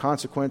us as a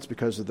consequence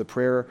because of the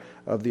prayer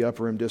of the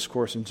Upper Room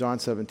Discourse in John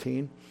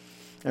 17,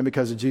 and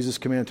because of Jesus'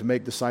 command to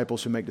make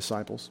disciples who make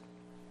disciples.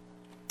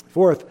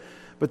 Fourth,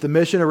 but the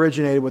mission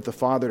originated with the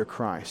Father to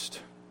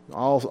Christ.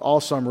 All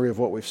summary of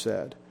what we've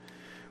said.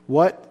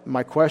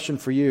 My question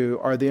for you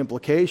are the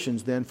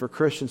implications then for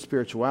Christian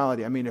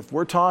spirituality. I mean, if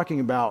we're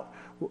talking about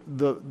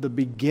the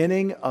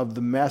beginning of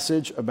the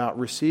message about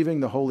receiving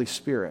the Holy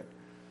Spirit,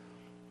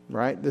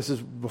 right? This is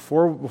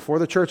before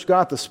the church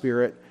got the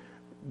Spirit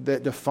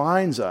that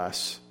defines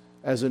us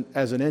as an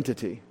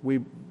entity.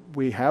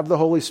 We have the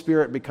Holy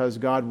Spirit because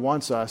God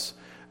wants us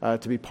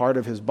to be part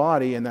of his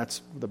body, and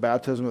that's the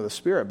baptism of the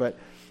Spirit. But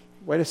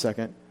wait a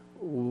second.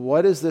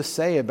 What does this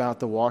say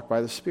about the walk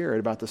by the Spirit,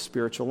 about the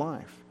spiritual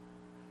life?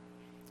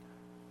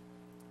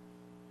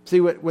 See,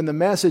 when the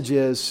message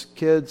is,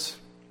 kids,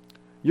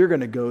 you're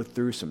going to go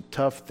through some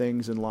tough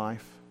things in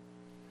life.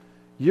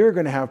 You're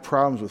going to have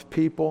problems with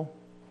people.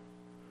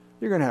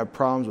 You're going to have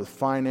problems with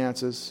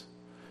finances.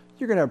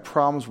 You're going to have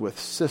problems with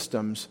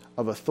systems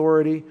of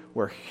authority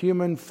where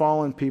human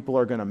fallen people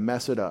are going to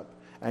mess it up.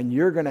 And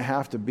you're going to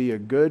have to be a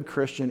good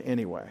Christian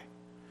anyway.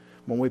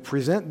 When we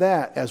present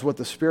that as what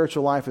the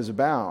spiritual life is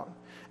about,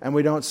 and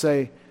we don't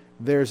say,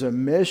 there's a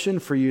mission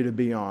for you to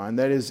be on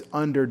that is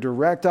under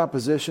direct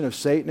opposition of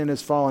Satan and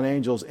his fallen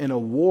angels in a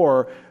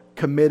war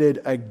committed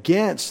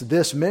against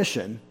this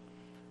mission.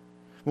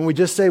 When we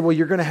just say, well,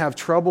 you're going to have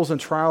troubles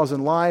and trials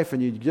in life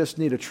and you just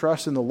need to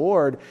trust in the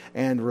Lord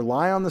and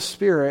rely on the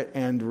Spirit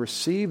and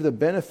receive the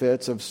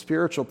benefits of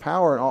spiritual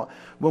power. And all,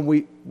 when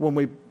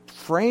we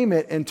frame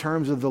it in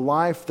terms of the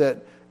life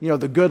that,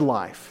 the good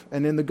life,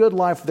 and in the good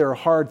life there are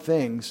hard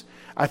things,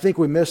 I think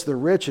we miss the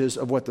riches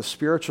of what the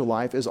spiritual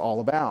life is all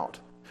about.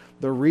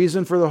 The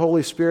reason for the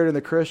Holy Spirit in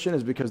the Christian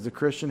is because the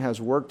Christian has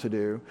work to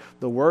do.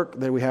 The work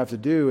that we have to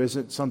do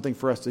isn't something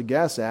for us to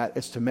guess at.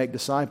 It's to make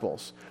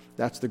disciples.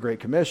 That's the Great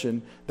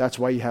Commission. That's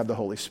why you have the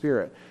Holy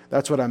Spirit.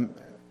 That's what I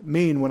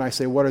mean when I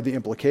say what are the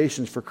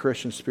implications for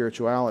Christian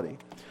spirituality.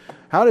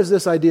 How does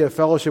this idea of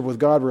fellowship with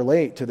God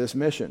relate to this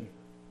mission?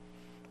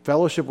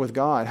 Fellowship with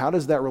God. How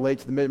does that relate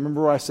to the mission?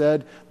 Remember what I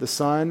said? The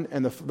Son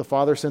and the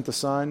Father sent the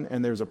Son,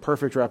 and there's a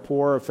perfect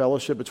rapport of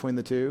fellowship between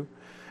the two.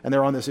 And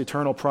they're on this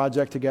eternal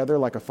project together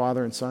like a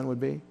father and son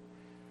would be.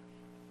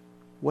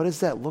 What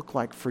does that look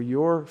like for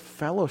your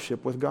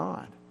fellowship with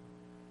God?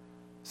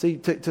 See,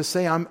 to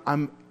say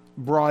I'm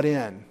brought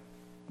in,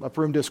 Upper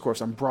Room Discourse,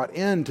 I'm brought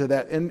into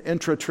that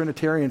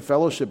intra-Trinitarian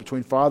fellowship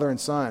between Father and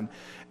Son,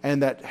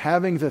 and that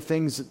having the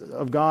things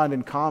of God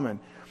in common,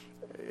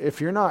 if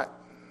you don't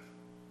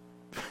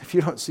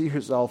see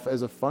yourself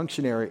as a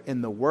functionary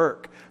in the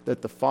work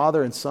that the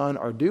Father and Son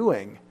are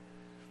doing,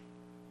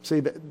 see,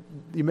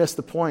 you missed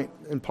the point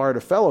in part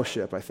of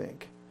fellowship, I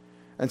think.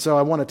 And so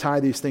I want to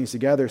tie these things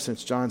together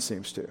since John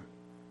seems to.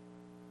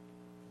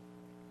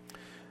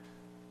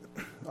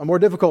 A more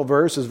difficult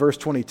verse is verse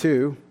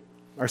 23.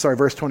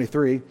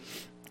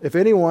 If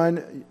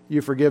anyone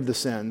you forgive the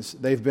sins,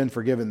 they've been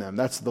forgiven them.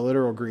 That's the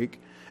literal Greek.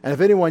 And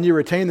if anyone you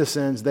retain the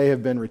sins, they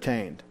have been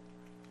retained.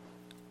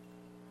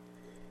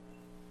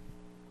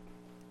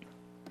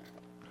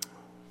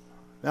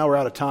 Now we're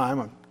out of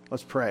time.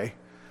 Let's pray.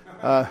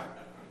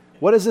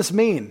 What does this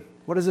mean?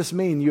 What does this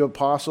mean, you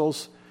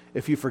apostles?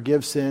 If you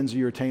forgive sins,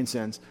 you retain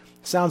sins.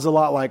 Sounds a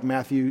lot like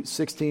Matthew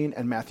 16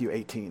 and Matthew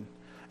 18.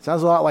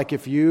 Sounds a lot like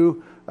if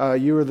you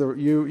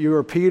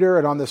were Peter,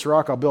 and on this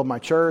rock I'll build my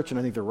church, and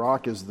I think the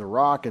rock is the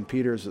rock, and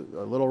Peter's a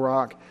little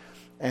rock.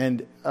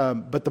 And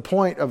but the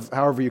point of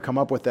however you come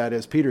up with that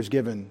is Peter's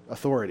given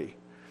authority.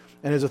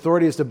 And his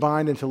authority is to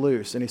bind and to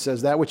loose. And he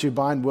says, that which you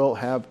bind will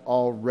have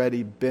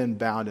already been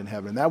bound in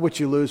heaven. That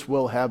which you loose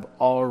will have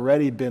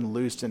already been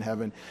loosed in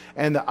heaven.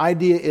 And the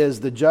idea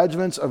is the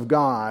judgments of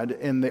God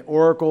and the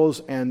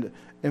oracles and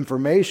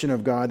information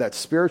of God, that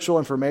spiritual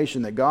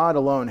information that God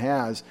alone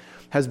has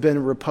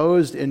been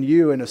reposed in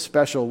you in a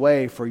special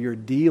way for your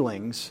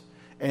dealings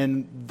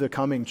in the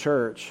coming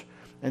church.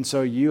 And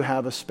so you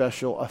have a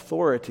special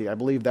authority. I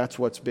believe that's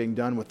what's being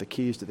done with the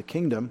keys to the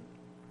kingdom.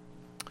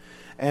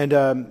 And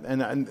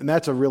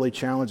that's a really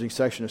challenging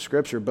section of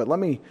Scripture. But let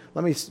me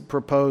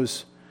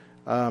propose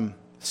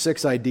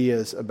 6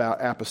 ideas about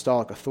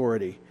apostolic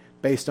authority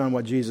based on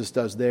what Jesus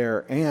does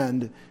there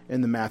and in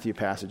the Matthew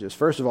passages.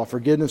 First of all,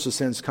 forgiveness of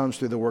sins comes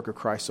through the work of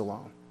Christ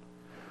alone.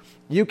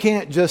 You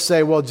can't just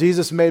say, well,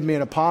 Jesus made me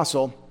an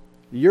apostle.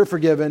 You're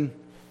forgiven.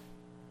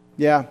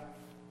 Yeah.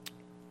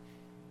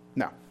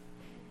 No.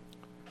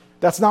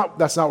 That's not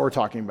what we're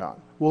talking about.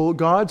 Well,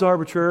 God's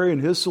arbitrary in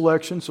his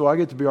selection, so I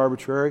get to be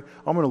arbitrary.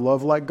 I'm going to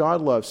love like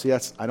God loves. See,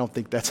 I don't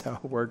think that's how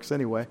it works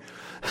anyway.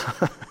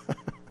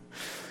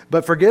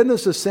 But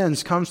forgiveness of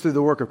sins comes through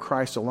the work of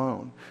Christ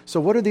alone. So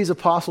what do these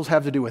apostles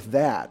have to do with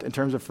that in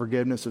terms of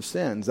forgiveness of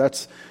sins?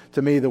 That's,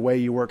 to me, the way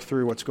you work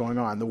through what's going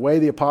on. The way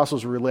the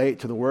apostles relate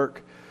to the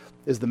work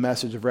is the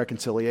message of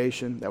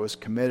reconciliation that was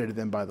committed to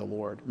them by the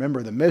Lord.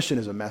 Remember, the mission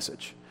is a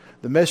message.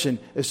 The mission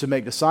is to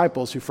make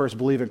disciples who first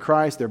believe in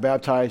Christ, they're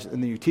baptized,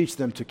 and then you teach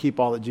them to keep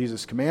all that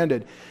Jesus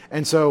commanded.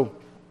 And so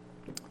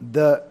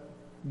the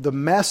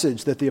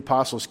message that the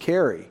apostles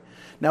carry.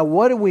 Now,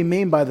 what do we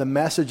mean by the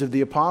message of the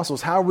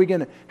apostles? How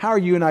are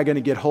you and I going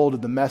to get hold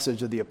of the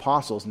message of the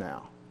apostles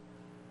now?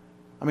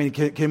 I mean,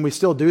 can we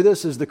still do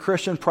this? Is the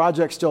Christian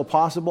project still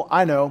possible?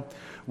 I know.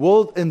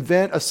 We'll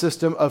invent a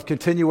system of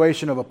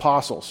continuation of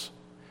apostles.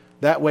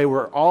 That way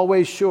we're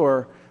always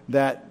sure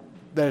that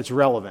it's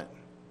relevant.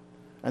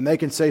 And they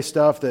can say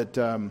stuff that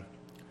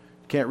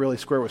can't really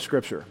square with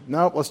Scripture.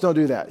 No, let's don't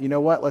do that. You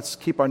know what? Let's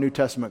keep our New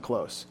Testament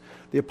close.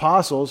 The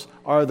apostles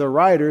are the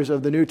writers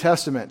of the New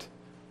Testament.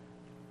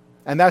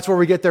 And that's where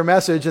we get their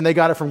message, and they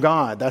got it from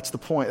God. That's the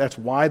point. That's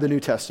why the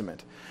New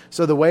Testament.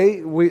 So the way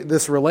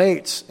this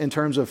relates in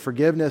terms of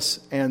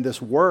forgiveness and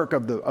this work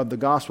of the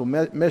gospel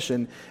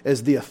mission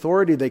is the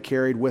authority they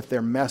carried with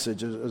their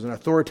message as an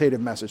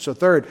authoritative message. So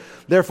third,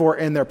 therefore,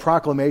 in their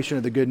proclamation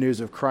of the good news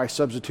of Christ's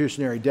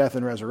substitutionary death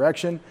and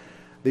resurrection,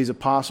 these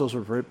apostles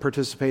will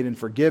participate in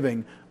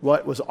forgiving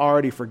what was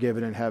already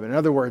forgiven in heaven. In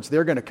other words,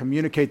 they're going to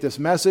communicate this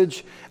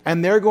message,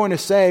 and they're going to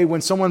say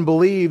when someone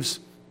believes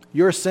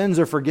your sins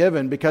are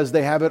forgiven because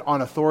they have it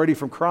on authority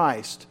from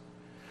Christ,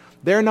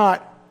 they're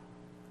not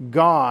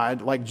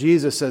God, like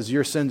Jesus says,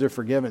 your sins are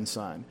forgiven,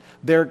 son.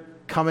 They're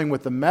coming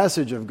with the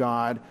message of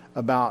God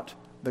about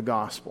the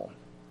gospel,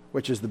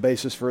 which is the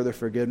basis for the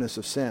forgiveness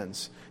of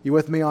sins. You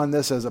with me on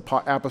this as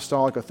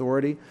apostolic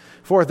authority?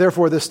 Fourth,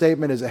 therefore, this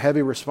statement is a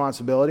heavy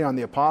responsibility on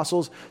the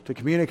apostles to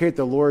communicate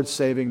the Lord's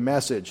saving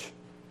message.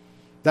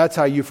 That's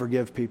how you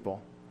forgive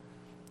people.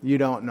 You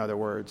don't, in other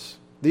words.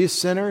 These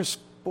sinners,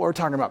 boy, we're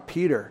talking about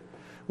Peter.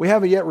 We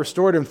haven't yet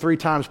restored him 3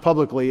 times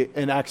publicly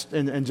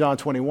in John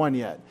 21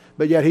 yet.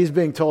 But yet he's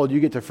being told you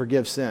get to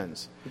forgive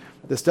sins.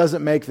 This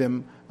doesn't make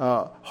them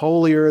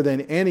holier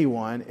than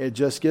anyone. It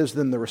just gives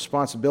them the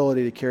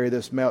responsibility to carry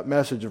this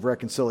message of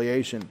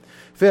reconciliation.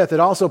 Fifth, it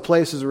also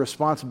places a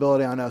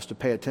responsibility on us to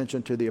pay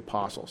attention to the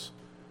apostles.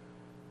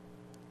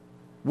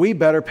 We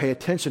better pay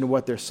attention to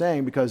what they're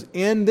saying because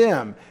in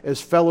them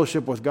is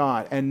fellowship with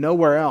God and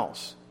nowhere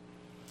else.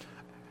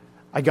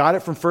 I got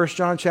it from 1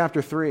 John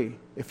chapter 3.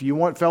 If you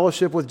want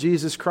fellowship with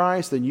Jesus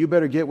Christ, then you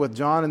better get with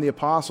John and the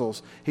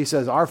apostles. He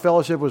says, our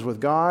fellowship was with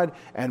God,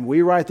 and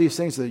we write these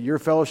things so that your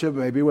fellowship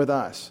may be with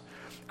us.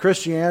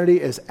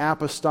 Christianity is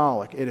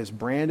apostolic. It is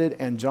branded,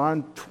 and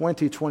John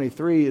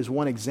 20:23 is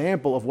one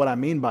example of what I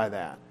mean by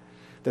that.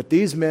 That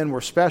these men were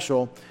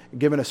special,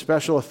 given a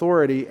special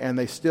authority, and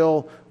they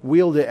still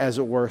wield it, as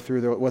it were,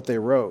 through what they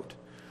wrote.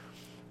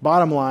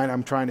 Bottom line,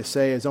 I'm trying to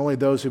say, is only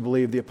those who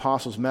believe the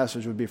apostles'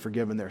 message would be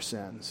forgiven their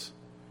sins.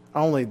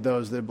 Only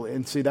those that believe.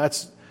 And see,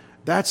 that's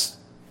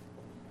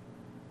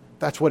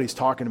what he's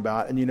talking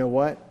about. And you know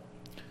what?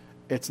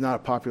 It's not a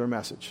popular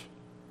message.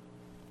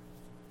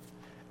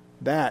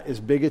 That is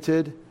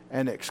bigoted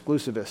and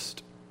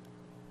exclusivist.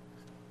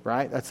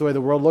 Right? That's the way the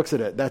world looks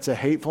at it. That's a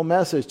hateful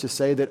message to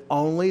say that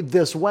only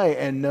this way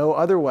and no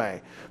other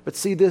way. But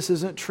see, this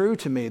isn't true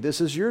to me.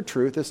 This is your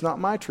truth. It's not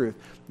my truth.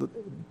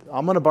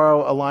 I'm going to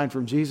borrow a line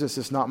from Jesus.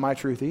 It's not my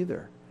truth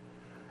either.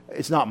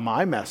 It's not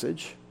my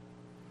message.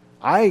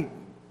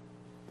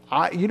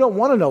 You don't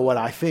want to know what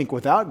I think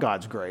without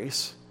God's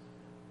grace.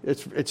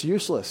 It's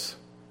useless.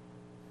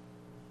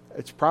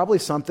 It's probably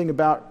something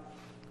about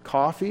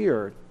coffee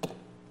or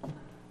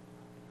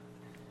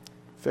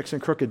fixing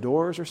crooked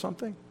doors or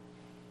something.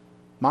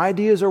 My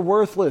ideas are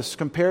worthless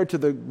compared to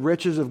the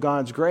riches of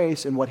God's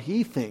grace and what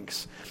he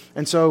thinks.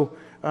 And so,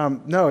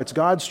 no, it's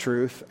God's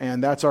truth,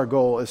 and that's our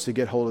goal, is to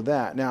get hold of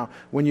that. Now,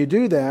 when you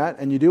do that,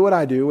 and you do what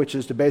I do, which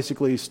is to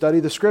basically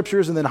study the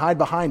Scriptures and then hide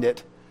behind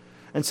it,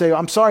 and say,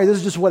 I'm sorry, this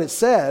is just what it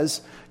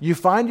says, you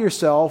find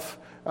yourself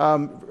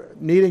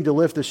needing to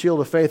lift the shield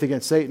of faith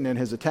against Satan and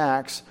his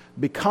attacks,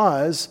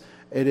 because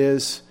it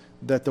is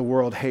that the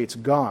world hates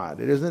God.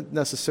 It isn't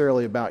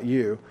necessarily about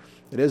you.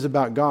 It is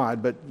about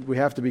God, but we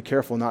have to be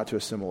careful not to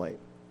assimilate.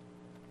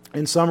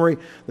 In summary,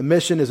 the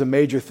mission is a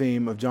major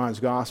theme of John's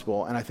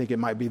gospel, and I think it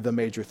might be the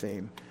major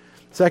theme.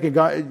 Second,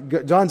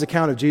 John's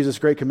account of Jesus'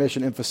 Great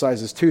Commission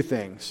emphasizes two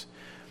things: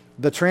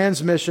 the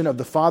transmission of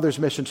the Father's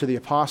mission to the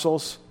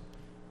apostles,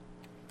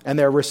 and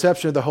their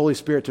reception of the Holy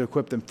Spirit to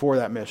equip them for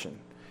that mission.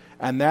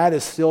 And that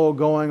is still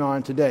going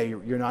on today.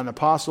 You're not an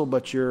apostle,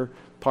 but you're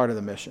part of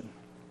the mission.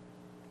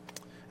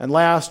 And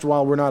last,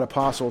 while we're not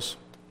apostles,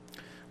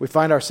 we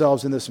find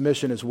ourselves in this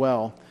mission as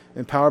well,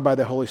 empowered by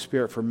the Holy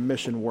Spirit for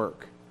mission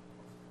work.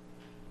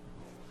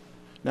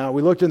 Now,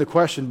 we looked in the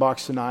question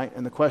box tonight,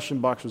 and the question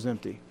box was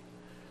empty.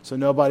 So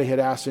nobody had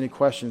asked any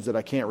questions that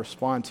I can't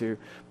respond to,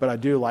 but I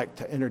do like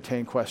to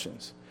entertain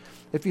questions.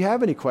 If you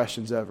have any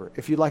questions ever,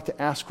 if you'd like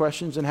to ask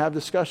questions and have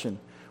discussion,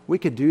 we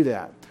could do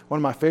that. One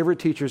of my favorite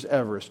teachers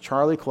ever is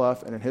Charlie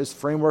Clough, and in his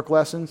framework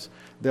lessons,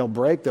 they'll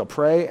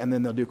pray, and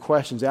then they'll do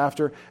questions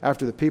after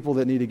the people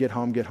that need to get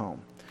home, get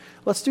home.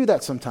 Let's do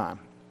that sometime.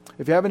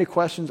 If you have any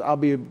questions, I'll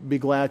be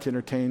glad to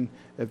entertain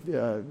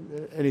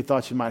any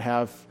thoughts you might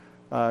have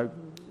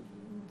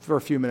for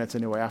a few minutes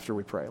anyway after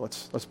we pray.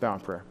 Let's bow in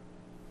prayer.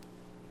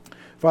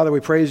 Father,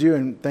 we praise you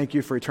and thank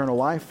you for eternal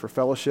life, for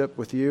fellowship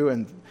with you,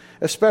 and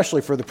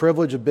especially for the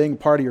privilege of being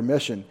part of your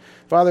mission.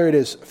 Father,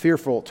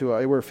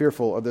 we're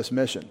fearful of this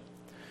mission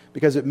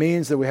because it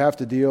means that we have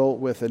to deal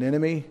with an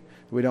enemy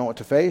that we don't want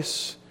to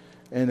face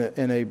in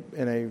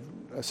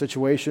a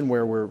situation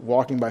where we're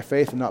walking by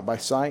faith and not by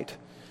sight,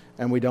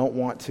 and we don't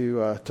want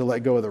to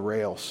let go of the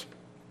rails.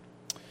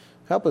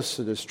 Help us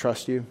to just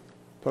trust you,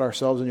 put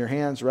ourselves in your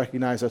hands,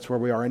 recognize that's where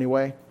we are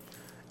anyway,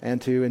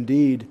 and to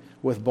indeed,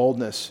 with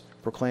boldness,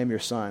 proclaim your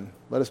Son.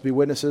 Let us be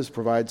witnesses,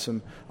 provide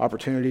some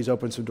opportunities,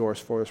 open some doors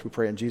for us. We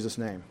pray in Jesus'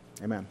 name.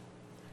 Amen.